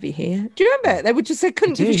nice to have you here. Do you remember? They would just they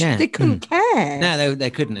couldn't care. No, they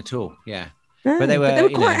couldn't at all. Yeah. No, but they were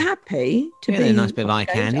quite happy to be. A nice bit of eye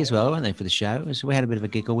candy as well, weren't they, for the show? So we had a bit of a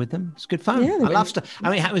giggle with them. It's good fun. Yeah, I love stuff. I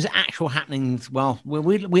mean, it was actual happening. Well,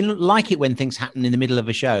 we like it when things happen in the middle of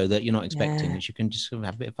a show that you're not expecting, which you can just sort of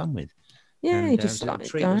have a bit of fun with. Yeah, and, you just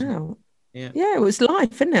like go out. Yeah, it was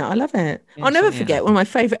life, isn't it? I love it. Yeah, I'll never forget one of my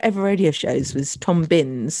favourite ever radio shows was Tom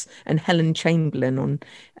Binns and Helen Chamberlain on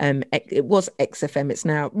it was XFM. It's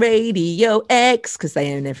now Radio X because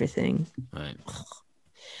they own everything. Right.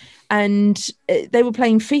 and they were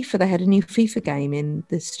playing FIFA. They had a new FIFA game in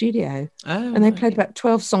the studio, and they played about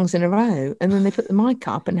 12 songs in a row. And then they put the mic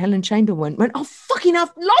up, and Helen Chamberlain went, "Oh fucking!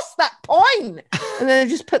 I've lost that point!" And then they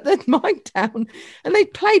just put the mic down, and they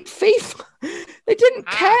played FIFA. They didn't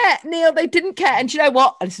care, Neil. They didn't care. And do you know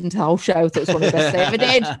what? I listened to the whole show. I thought it was one of the best they ever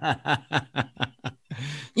did.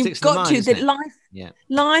 You've got to. That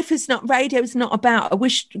life is not, radio is not about, I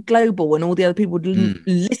wish Global and all the other people would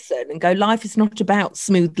listen and go, life is not about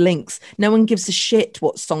smooth links. No one gives a shit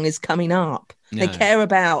what song is coming up. No. They care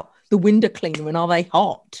about the window cleaner and are they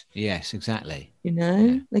hot? Yes, exactly. You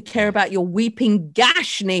know, they care about your weeping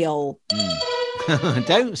gash, Neil.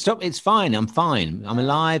 Don't stop. It's fine. I'm fine. I'm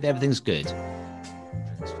alive. Everything's good.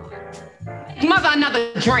 Mother,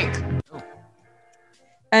 another drink.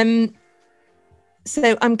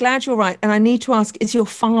 So I'm glad you're right. And I need to ask, is your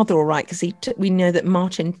father all right? Because we know that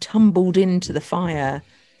Martin tumbled into the fire.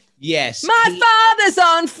 Yes. My father's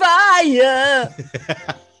on fire.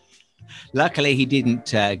 Luckily, he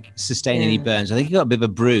didn't sustain any burns. I think he got a bit of a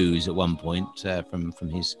bruise at one point from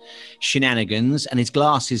his shenanigans, and his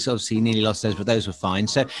glasses obviously nearly lost those, but those were fine.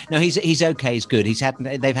 So no, he's okay. He's good.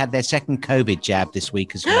 They've had their second COVID jab this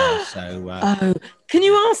week as well. So can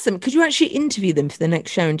you ask them? Could you actually interview them for the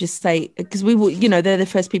next show and just say, because we will, you know, they're the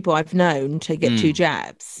first people I've known to get 2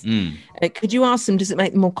 jabs. Could you ask them? Does it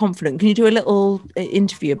make them more confident? Can you do a little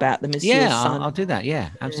interview about them as your son? I'll do that.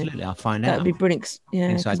 Yeah, absolutely. I'll find out. That'd be brilliant.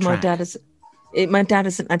 Yeah, because my dad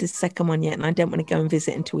hasn't had his second one yet, and I don't want to go and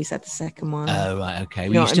visit until he's had the second one. Oh, right, okay.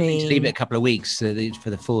 We used to leave it a couple of weeks for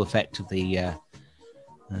the full effect of the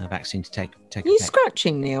vaccine to take. Are you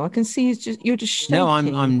scratching, Neil? I can see you're just shaking. No,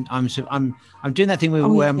 I'm doing that thing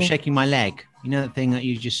where I'm shaking my leg. You know that thing that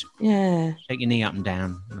you just shake your knee up and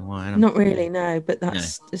down. Not really, no, but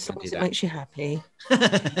that's as long as it makes you happy.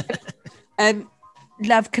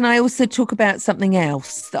 Love, can I also talk about something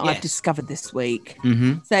else that I've discovered this week?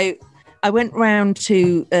 So I went round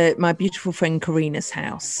to my beautiful friend Karina's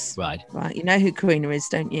house. Right. You know who Karina is,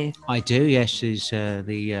 don't you? I do, yes. She's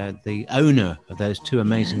the owner of those 2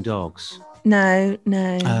 amazing dogs. No.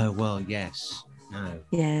 Oh, well, yes. No.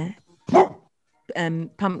 Yeah.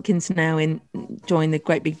 Pumpkin's now joined the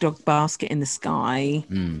Great Big Dog Basket in the Sky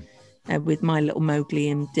with my little Mowgli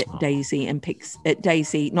and Daisy and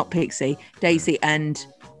Daisy, not Pixie, Daisy and,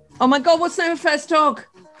 oh my God, what's the name of first dog?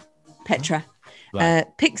 Petra. Right.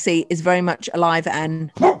 Pixie is very much alive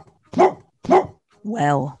and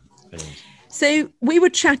well. Brilliant. So we were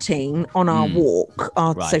chatting on our walk,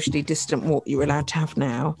 our socially distant walk you're allowed to have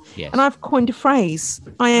now. Yes. And I've coined a phrase.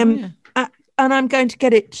 I am, and I'm going to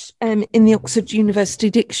get it in the Oxford University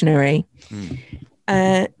Dictionary.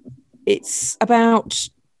 It's about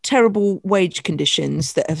terrible wage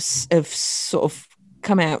conditions that have sort of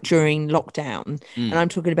come out during lockdown, and I'm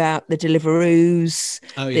talking about the Deliveroos,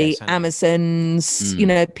 the Amazons, you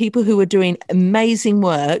know, people who are doing amazing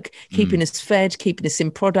work, keeping us fed, keeping us in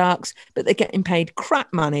products, but they're getting paid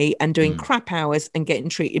crap money and doing crap hours and getting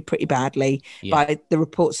treated pretty badly by the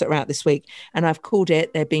reports that are out this week. And I've called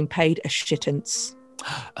it, they're being paid a shittance.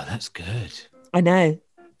 Oh, that's good. I know.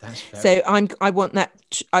 So I want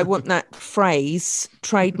that phrase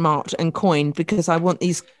trademarked and coined, because I want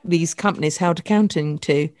these companies held accounting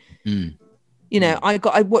to. You know, I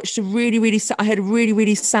watched I heard a really,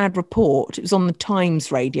 really sad report. It was on the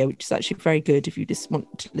Times radio, which is actually very good if you just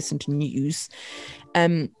want to listen to news.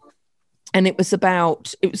 And it was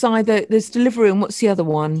either there's Deliveroo and what's the other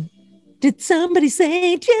one? Did somebody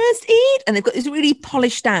say just eat? And they've got these really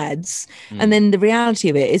polished ads. And then the reality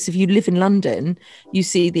of it is, if you live in London, you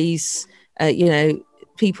see these,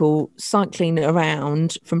 people cycling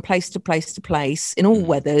around from place to place to place in all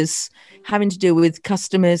weathers, having to deal with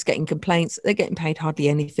customers, getting complaints. They're getting paid hardly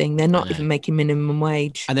anything. They're not even making minimum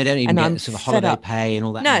wage. And they don't even get sort of holiday pay and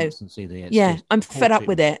all that nonsense either. I'm fed up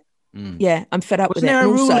with it. Yeah, I'm fed up with it. Wasn't there a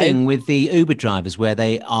ruling with the Uber drivers where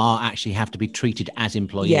they actually have to be treated as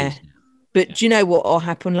employees? Yeah. But do you know what will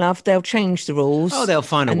happen, love? They'll change the rules. Oh, they'll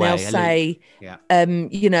find a way. And they'll say,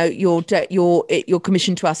 your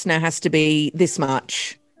commission to us now has to be this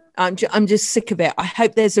much. I'm just sick of it. I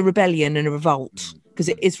hope there's a rebellion and a revolt, because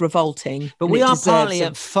it is revolting. But we are partly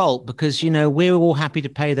at fault because, we're all happy to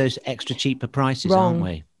pay those extra cheaper prices, aren't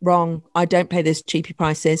we? Wrong. I don't pay those cheaper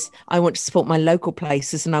prices. I want to support my local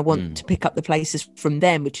places, and I want to pick up the places from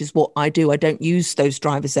them, which is what I do. I don't use those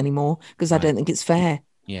drivers anymore because I don't think it's fair.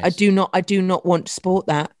 Yes. I do not want to support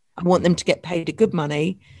that. I want them to get paid a good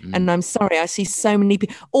money. And I'm sorry, I see so many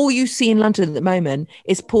people. All you see in London at the moment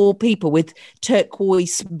is poor people with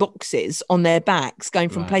turquoise boxes on their backs, going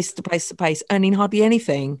from place to place to place, earning hardly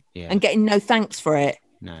anything and getting no thanks for it.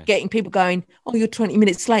 No. Getting people going, oh, you're 20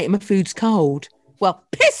 minutes late and my food's cold. Well,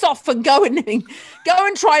 piss off and go and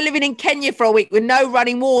try living in Kenya for a week with no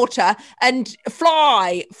running water and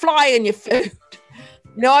fly in your food.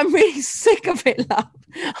 No, I'm really sick of it, love.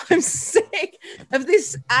 I'm sick of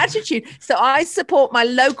this attitude. So I support my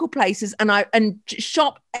local places and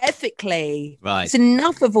shop ethically. Right. It's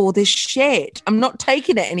enough of all this shit. I'm not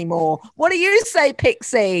taking it anymore. What do you say,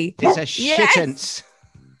 Pixie? It's a shittance.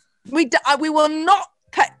 We will not.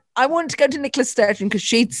 I want to go to Nicola Sturgeon because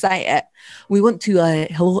she'd say it. We want to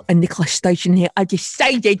hello, Nicola Sturgeon here. I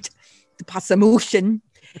decided to pass a motion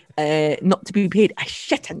not to be paid a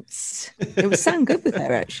shittance. It would sound good with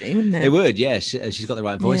her, actually, wouldn't it? It would, yes. She's got the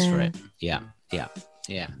right voice for it. Yeah.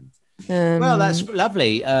 Well, that's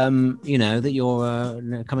lovely. That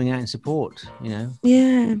you're coming out in support. Yeah,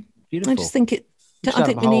 beautiful. I just think it. I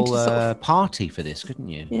think we need to sort of party for this, couldn't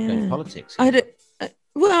you? Yeah. Go to politics.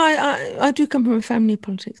 I do come from a family of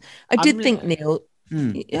politics. I did think, Neil.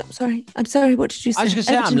 Yeah, sorry. I'm sorry. What did you say? I was going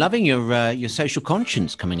to say, I'm loving your social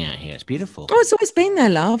conscience coming out here. It's beautiful. Oh, it's always been there,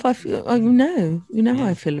 love. You know how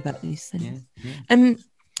I feel about these things. Yeah.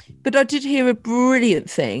 But I did hear a brilliant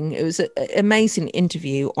thing. It was an amazing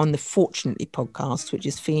interview on the Fortunately podcast, which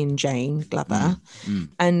is Fee and Jane Glover.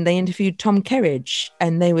 And they interviewed Tom Kerridge,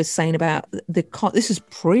 and they were saying about this is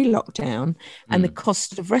pre-lockdown, and the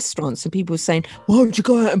cost of restaurants. And people were saying, why would you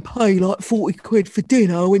go out and pay like 40 quid for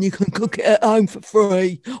dinner when you can cook it at home for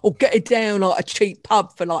free, or get it down like a cheap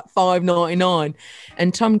pub for like $5.99?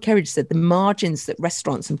 And Tom Kerridge said the margins that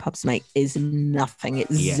restaurants and pubs make is nothing.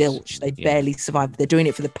 It's zilch. They barely survive. They're doing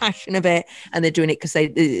it for the passion of it, and they're doing it because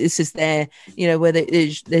this is their, where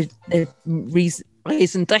their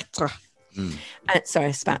reason d'etre. Sorry,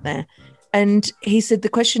 I spat there. And he said the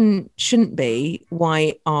question shouldn't be,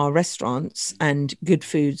 why are restaurants and good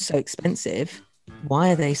food so expensive?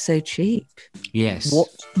 Why are they so cheap? Yes. What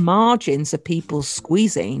margins are people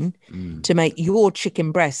squeezing to make your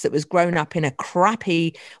chicken breast that was grown up in a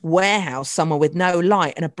crappy warehouse somewhere with no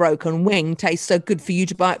light and a broken wing taste so good for you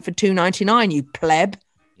to buy it for $2.99, you pleb?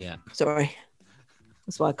 Yeah. Sorry.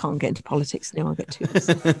 That's why I can't get into politics now. I get too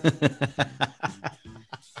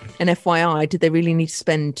And FYI, did they really need to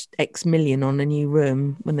spend X million on a new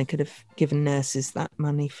room when they could have given nurses that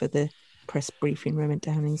money for the press briefing room at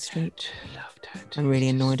Downing Street? I'm really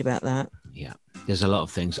annoyed about that. Yeah, there's a lot of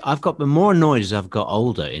things. I've got been more annoyed as I've got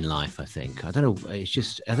older in life, I think. I don't know. I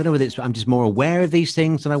don't know whether I'm just more aware of these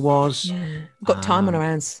things than I was. Yeah. We've got time on our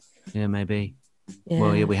hands. Yeah, maybe. Yeah.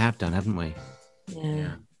 Well, yeah, we have done, haven't we?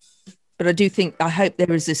 Yeah. But I hope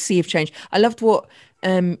there is a sea of change. I loved what,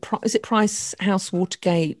 is it Price House,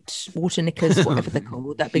 Watergate, Waternickers, whatever they're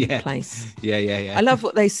called, that big place. Yeah. I love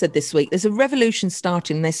what they said this week. There's a revolution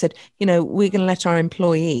starting. They said, we're going to let our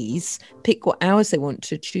employees pick what hours they want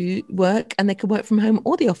to work, and they can work from home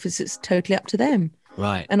or the office. It's totally up to them.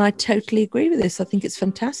 Right. And I totally agree with this. I think it's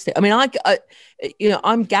fantastic. I mean,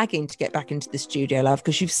 I'm gagging to get back into the studio, love,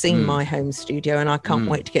 because you've seen my home studio, and I can't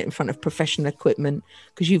wait to get in front of professional equipment,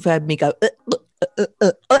 because you've heard me go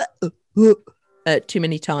too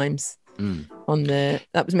many times on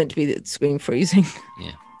that was meant to be the screen freezing.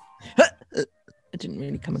 Yeah. I didn't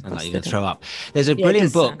really come across. Like you're going to throw up. There's a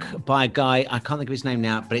brilliant book by a guy, I can't think of his name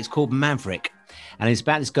now, but it's called Maverick. And it's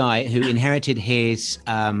about this guy who inherited his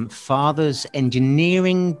father's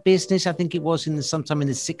engineering business. I think it was sometime in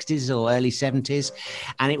the 60s or early 70s.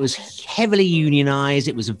 And it was heavily unionized.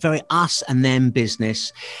 It was a very us and them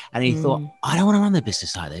business. And he thought, I don't want to run the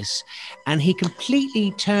business like this. And he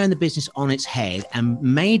completely turned the business on its head and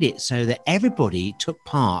made it so that everybody took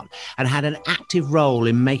part and had an active role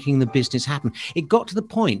in making the business happen. It got to the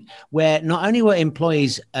point where not only were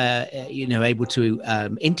employees, able to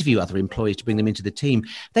interview other employees to bring them into the team,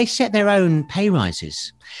 they set their own pay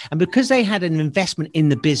rises. And because they had an investment in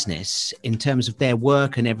the business in terms of their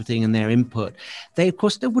work and everything and their input, they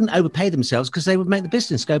wouldn't overpay themselves, because they would make the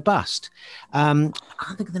business go bust. I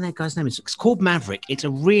can't think of the guy's name. It's called Maverick. It's a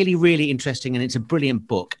really, really interesting, and it's a brilliant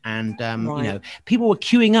book. And, people were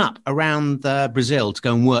queuing up around Brazil to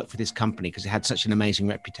go and work for this company because it had such an amazing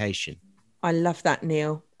reputation. I love that,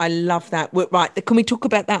 Neil. I love that. Right. Can we talk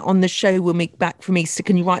about that on the show when we're back from Easter?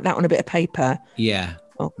 Can you write that on a bit of paper? Yeah.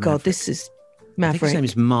 Oh, God, Maverick. This is Maverick. I think his name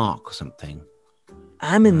is Mark or something.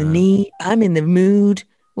 I'm in the need. I'm in the mood.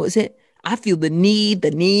 What is it? I feel the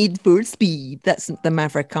need for speed. That's the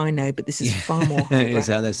Maverick I know, but this is far more. Yeah.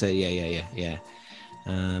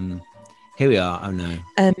 Here we are. Oh, no.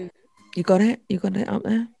 You got it? You got it up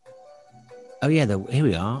there? Oh, yeah, here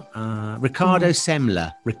we are. Ricardo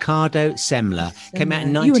Semler. Came out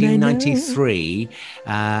in 1993,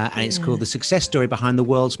 and it's called The Success Story Behind the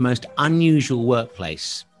World's Most Unusual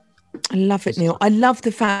Workplace. I love it, Neil. I love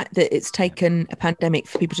the fact that it's taken a pandemic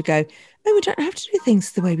for people to go, oh, we don't have to do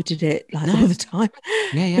things the way we did it all the time.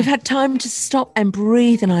 Yeah. We've had time to stop and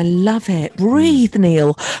breathe, and I love it. Breathe,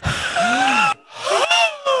 Neil.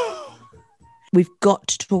 We've got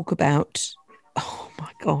to talk about, oh my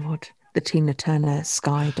God, the Tina Turner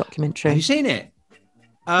Sky documentary. Have you seen it?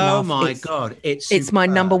 Oh my God. It's my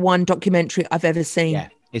number one documentary I've ever seen. Yeah.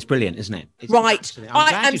 It's brilliant, isn't it? It's right.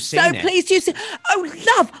 I am so pleased you see. Oh,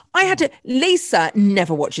 love. I had to. Lisa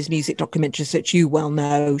never watches music documentaries, which you well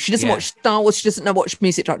know. She doesn't watch Star Wars. She doesn't know watch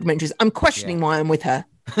music documentaries. I'm questioning why I'm with her.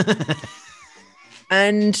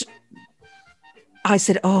 And I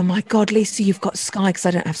said, oh my God, Lisa, you've got Sky, because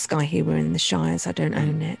I don't have Sky here. We're in the Shires. I don't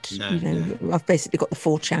own it. No. I've basically got the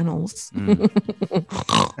 4 channels.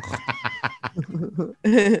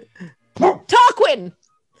 Tarquin!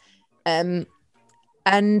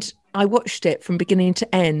 And I watched it from beginning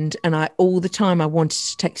to end, and all the time I wanted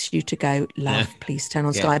to text you to go, love, please turn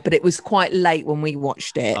on Sky. But it was quite late when we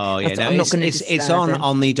watched it. Oh yeah, no, it's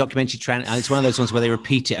on the documentary trend. It's one of those ones where they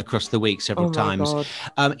repeat it across the week several times.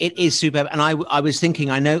 It is superb, and I was thinking,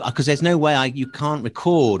 I know, because there's no way you can't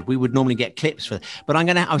record. We would normally get clips for, but I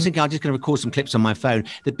was thinking I'm just going to record some clips on my phone.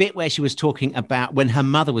 The bit where she was talking about when her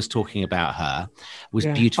mother was talking about her was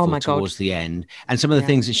beautiful towards the end, and some of the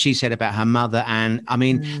things that she said about her mother, and I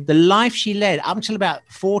mean the life she led up until about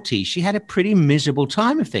 40, she had a pretty miserable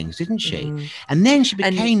time of things, didn't she? And then she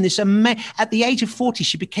became this at the age of 40,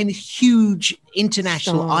 she became a huge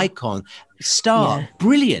international icon, star,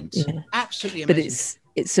 brilliant, absolutely amazing. But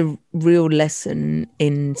it's a real lesson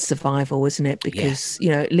in survival, isn't it? Because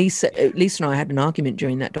Lisa and I had an argument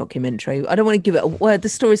during that documentary. I don't want to give it a word. The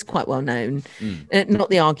story's quite well known. Not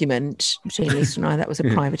the argument between Lisa and I. That was a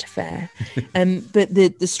private affair. But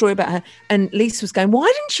the story about her, and Lisa was going, why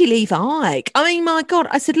didn't she leave Ike? I mean, my God.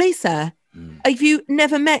 I said, Lisa, have you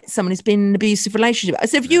never met someone who's been in an abusive relationship? I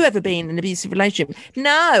said, have you ever been in an abusive relationship?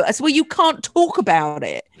 No. I said, well, you can't talk about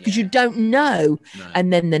it because you don't know. No.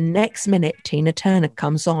 And then the next minute, Tina Turner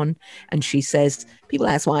comes on and she says, people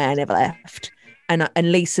ask why I never left.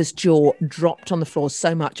 And Lisa's jaw dropped on the floor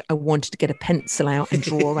so much I wanted to get a pencil out and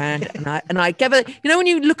draw around. And I gave her, when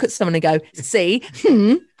you look at someone and go, see,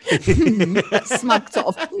 that smug sort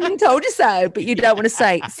of, told you so, but you don't want to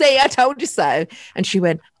say, see, I told you so. And she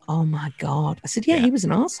went, oh my God. I said, he was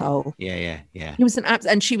an asshole. Yeah. He was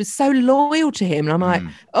and she was so loyal to him. And I'm like,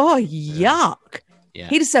 oh, yuck. Yeah.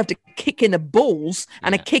 He deserved a kick in the balls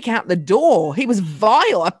and a kick out the door. He was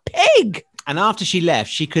vile, a pig. And after she left,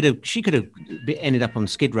 she could have ended up on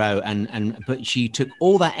Skid Row, but she took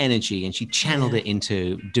all that energy and she channeled it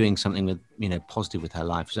into doing something with positive with her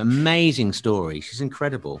life. It's an amazing story. She's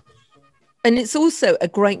incredible. And it's also a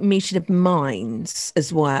great meeting of minds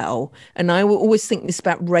as well. And I will always think this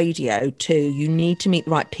about radio too. You need to meet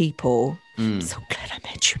the right people. I'm so glad I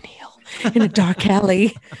met you, Neil, in a dark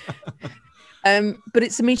alley. But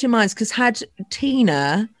it's a meeting of minds, because had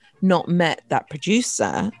Tina not met that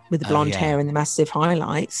producer with the blonde hair and the massive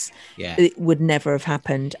highlights, it would never have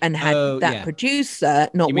happened. And had that producer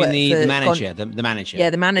not worked for the manager, the manager.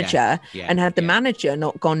 Yeah, the manager. And had the manager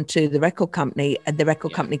not gone to the record company, and the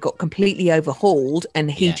record company got completely overhauled,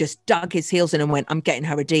 and he just dug his heels in and went, I'm getting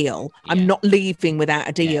her a deal. I'm not leaving without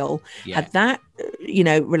a deal. Had that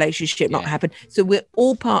relationship not happened. So we're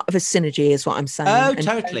all part of a synergy, is what I'm saying. Oh,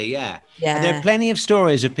 totally, yeah. There are plenty of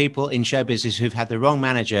stories of people in show business who've had the wrong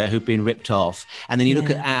manager, who've been ripped off. And then you look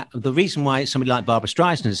at the reason why somebody like Barbara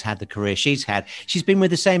Streisand has had the career she's had. She's been with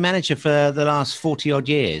the same manager for the last 40 odd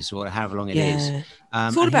years, or however long it is.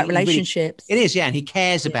 It's all about relationships. It is, and he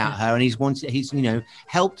cares about her, and he's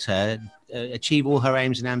helped her achieve all her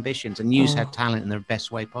aims and ambitions, and use her talent in the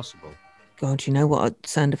best way possible. God, you know what a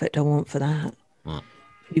sound effect I want for that? What?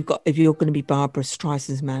 If you're going to be Barbara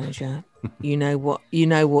Streisand's manager, you know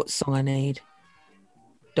what song I need.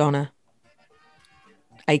 Donna,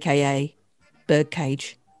 aka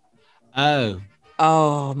Birdcage.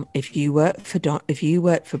 If you work for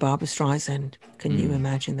Barbara Streisand, can you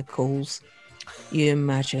imagine the calls? You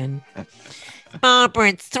imagine. Barbara,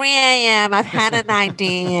 it's 3 a.m. I've had an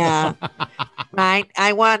idea. Right?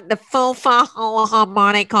 I want the full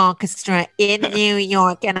Philharmonic Orchestra in New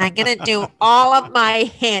York, and I'm going to do all of my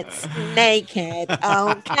hits naked,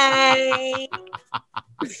 okay? I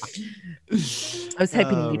was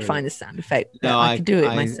hoping you'd find the sound effect, but I could do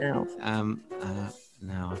it myself.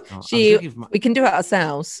 No, I can't. We can do it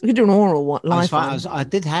ourselves. We can do an oral one live. I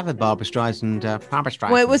did have a Barbara Streisand.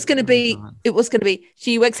 Well, it was going to be.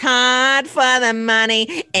 She works hard for the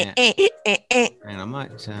money. And I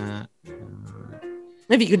might.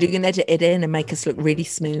 Maybe you can edit it in and make us look really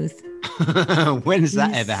smooth. When's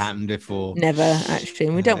that ever happened before? Never, actually.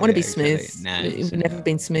 And we don't want to be smooth. No, We've never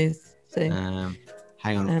been smooth. So,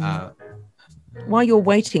 hang on. while you're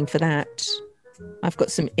waiting for that, I've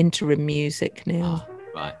got some interim music now.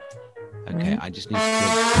 Right. Okay, I just need to...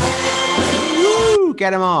 Woo,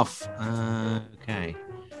 get him off. Okay.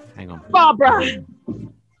 Hang on. Barbara!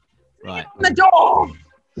 Right. Open the door!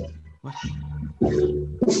 What?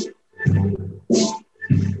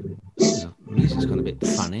 Music's gone a bit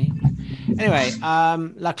funny. Anyway,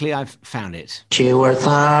 luckily I've found it. She worked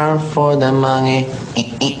hard for the money.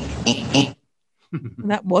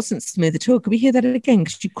 That wasn't smooth at all. Could we hear that again?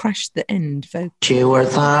 Because you crashed the end vocal. She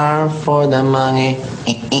worked hard for the money.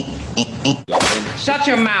 Shut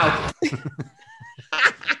your mouth.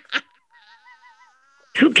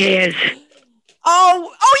 Who cares?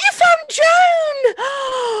 Oh, you found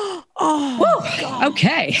Joan! Oh, God.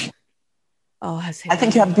 Okay. Oh, I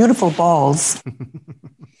think you have beautiful balls.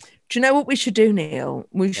 Do you know what we should do, Neil?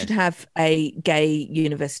 We should have a gay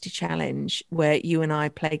university challenge where you and I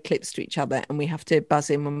play clips to each other and we have to buzz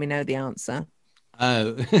in when we know the answer.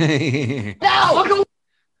 Oh. No!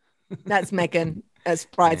 That's Megan as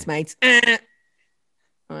bridesmaids. All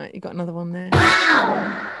right, you got another one there?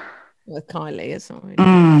 With Kylie or something.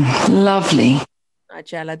 Lovely.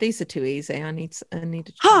 Jella, these are too easy. I need to...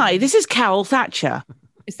 Hi, this is Carol Thatcher.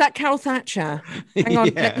 Is that Carol Thatcher? Hang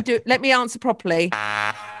on, Yeah. let me answer properly.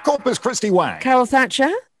 Corpus Christi Wang. Carol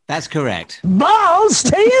Thatcher? That's correct. Balls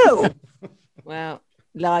to you! Well,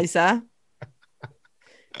 Liza.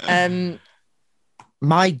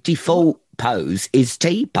 My default pose is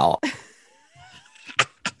teapot.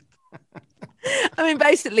 I mean,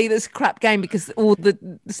 basically, there's a crap game because all the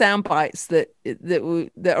sound bites that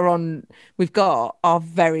are on we've got are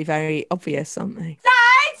very, very obvious, aren't they?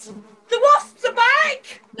 Guys, the wasps are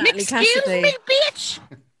back! Natalie Excuse Cassidy. me, bitch!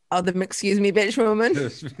 Oh, the excuse me, bitch woman.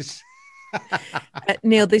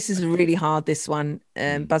 Neil, this is really hard, this one.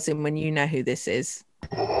 Buzz in when you know who this is.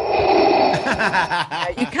 You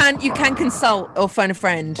can consult or phone a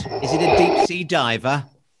friend. Is it a deep sea diver?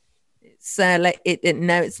 So no,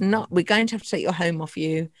 it's not. We're going to have to take your home off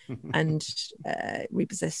you and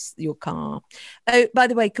repossess your car. Oh, by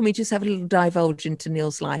the way, can we just have a little divulge into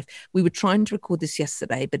Neil's life? We were trying to record this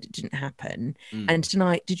yesterday, but it didn't happen. And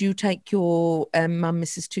tonight, did you take your mum,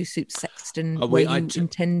 Mrs. Two Soup Sexton, where you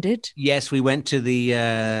intended? Yes, we went to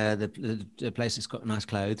the place that's got nice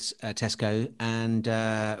clothes, Tesco, and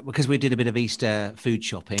because we did a bit of Easter food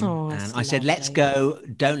shopping, and I said, "Let's go.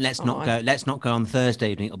 Let's not go. Let's not go on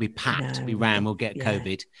Thursday evening. It'll be packed. We ran. We'll get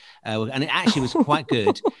COVID." And it actually was quite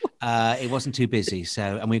good. It wasn't too busy,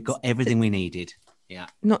 and we've got everything we needed. Yeah.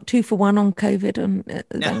 Not 2 for 1 on COVID on the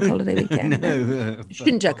bank holiday weekend. No.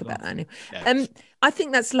 Shouldn't joke about that anyway. No. I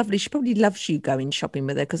think that's lovely. She probably loves you going shopping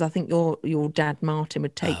with her because I think your dad Martin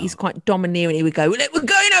would take. He's quite domineering. He would go, "We're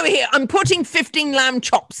going over here. I'm putting 15 lamb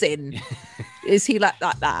chops in." Is he like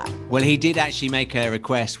that? Well, he did actually make a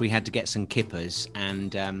request. We had to get some kippers,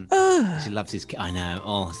 and he loves his. I know.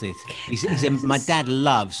 Oh, my dad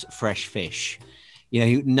loves fresh fish. You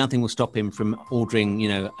know, nothing will stop him from ordering.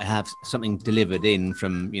 Have something delivered in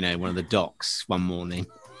from one of the docks one morning.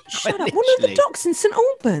 Shut up! One of the docks in St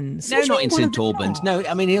Albans. No, not in St Albans. No,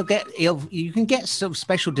 I mean you can get some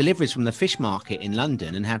special deliveries from the fish market in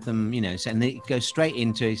London and have them, and they go straight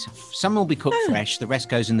into his. Some will be cooked fresh, the rest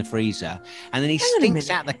goes in the freezer, and then he stinks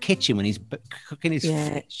out the kitchen when he's cooking his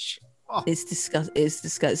fish. Oh. It's disgusting. It's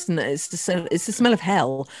disgusting. It's the smell of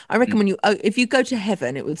hell. I reckon if you go to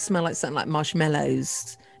heaven, it would smell like something like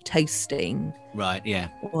marshmallows toasting. Right, yeah.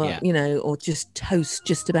 Or, or just toast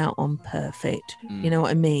just about on perfect. You know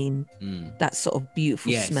what I mean? That sort of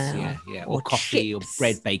beautiful smell. Yeah. Or coffee chips. or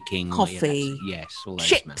bread baking. Coffee. Yes, all those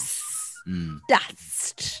chips. smells.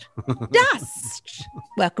 Dust. Dust.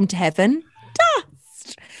 Welcome to heaven.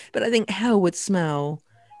 Dust. But I think hell would smell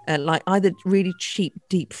like either really cheap,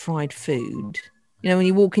 deep fried food. When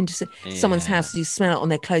you walk into someone's house, you smell it on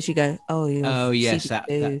their clothes, you go, "Oh, yes, that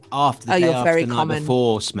after the day you're after very the night common.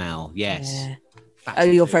 Before smell, yes." Yeah. Oh,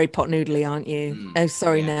 you're very pot noodly, aren't you? Oh,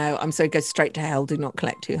 sorry, no, I'm sorry. Go straight to hell. Do not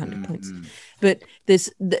collect 200 points. But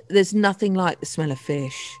there's nothing like the smell of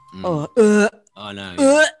fish. I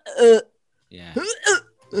know. Yeah.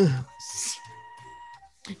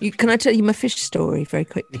 Can I tell you my fish story very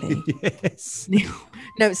quickly? Yes.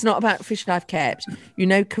 No, it's not about fish I've kept.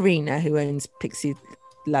 Karina, who owns Pixie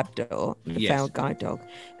Labrador, the feral guide dog.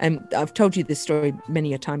 I've told you this story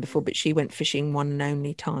many a time before, but she went fishing one and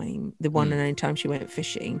only time. The one and only time she went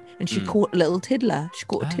fishing, and she caught a little tiddler. She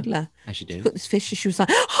caught a tiddler. As you do. She got this fish, and she was like,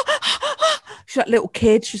 She's like a little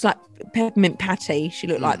kid. She's like Peppermint Patty. She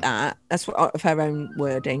looked like that. That's what of her own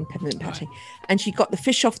wording, Peppermint Patty. And she got the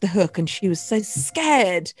fish off the hook, and she was so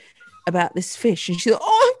scared about this fish. And she thought,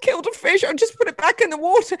 "Oh, I killed a fish. I'll just put it back in the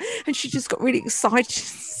water." And she just got really excited,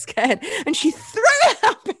 scared, and she threw it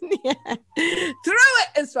up in the air, threw it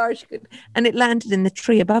as far as she could, and it landed in the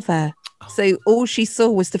tree above her. So all she saw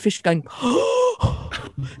was the fish going.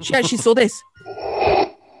 She actually saw this.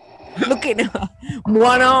 Looking at her,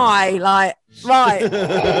 one eye, like, right,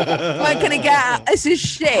 where can I get out? This is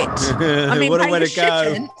shit. I mean, what a way to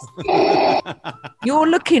go. You're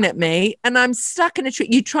looking at me, and I'm stuck in a tree.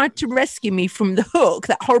 You tried to rescue me from the hook,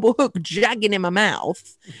 that horrible hook jagging in my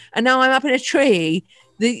mouth, and now I'm up in a tree.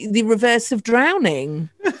 The reverse of drowning,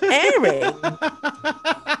 airing.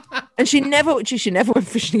 And she never went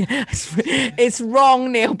fishing. It's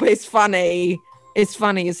wrong, Neil, but it's funny. It's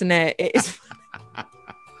funny, isn't it? It's.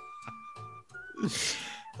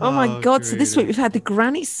 Oh my God! So this week we've had the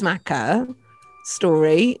Granny Smacker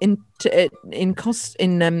story in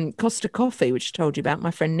Costa Coffee, which I told you about, my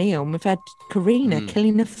friend Neil, and we've had Karina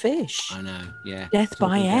killing a fish. I know, yeah. Death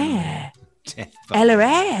by air. Death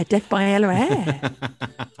by Ella Air.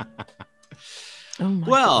 Oh my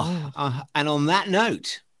God. And on that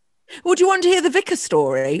note. Well, do you want to hear the Vicar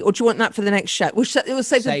story, or do you want that for the next show? We'll save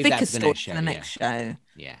the Vicar story for the next show.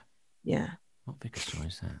 Yeah. Yeah. What Vicar story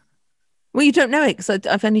is that? Well, you don't know it because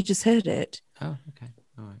I've only just heard it. Oh, okay.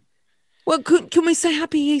 All right. Well, can we say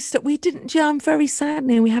Happy Easter? We didn't. Yeah, I'm very sad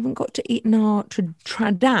now. We haven't got to eat our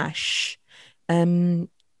Tradash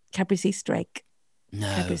Cadbury's Easter egg.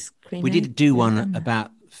 No. We did do one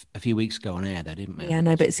about a few weeks ago on air, though, didn't we? Yeah,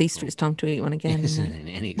 no, but it's Easter. It's time to eat one again. Isn't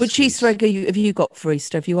it? Which Easter egg have you got for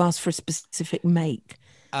Easter? Have you asked for a specific make?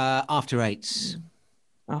 After Eights.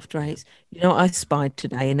 After Eights. You know what I spied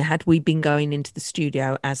today? And had we been going into the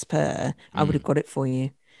studio as per, I would have got it for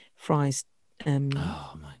you. Fries,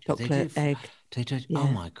 chocolate egg. Yeah. Oh,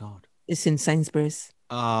 my God. It's in Sainsbury's.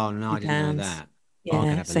 Oh, no, I didn't know that. Yeah, I'm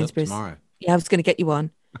gonna have Sainsbury's. A look tomorrow. Yeah, I was going to get you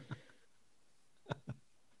one.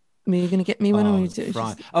 Were you going to get me one?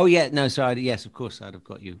 Oh, yeah. No, sorry. Yes, of course, I'd have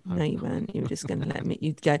got you. No, you weren't. You were just going to let me.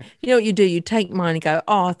 You'd go. You know what you do? You take mine and go,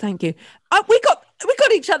 "Oh, thank you. Oh, we got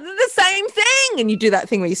each other the same thing." And you do that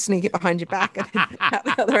thing where you sneak it behind your back and then at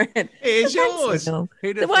the other end. It's yours. So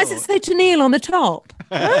why does it say to Neil on the top?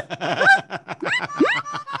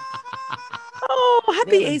 Oh,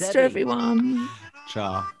 happy Easter, everyone.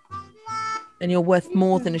 Ciao. And you're worth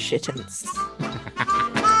more than a shittance.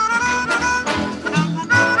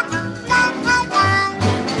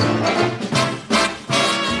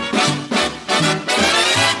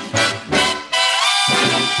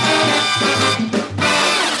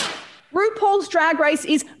 RuPaul's Drag Race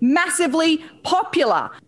is massively popular.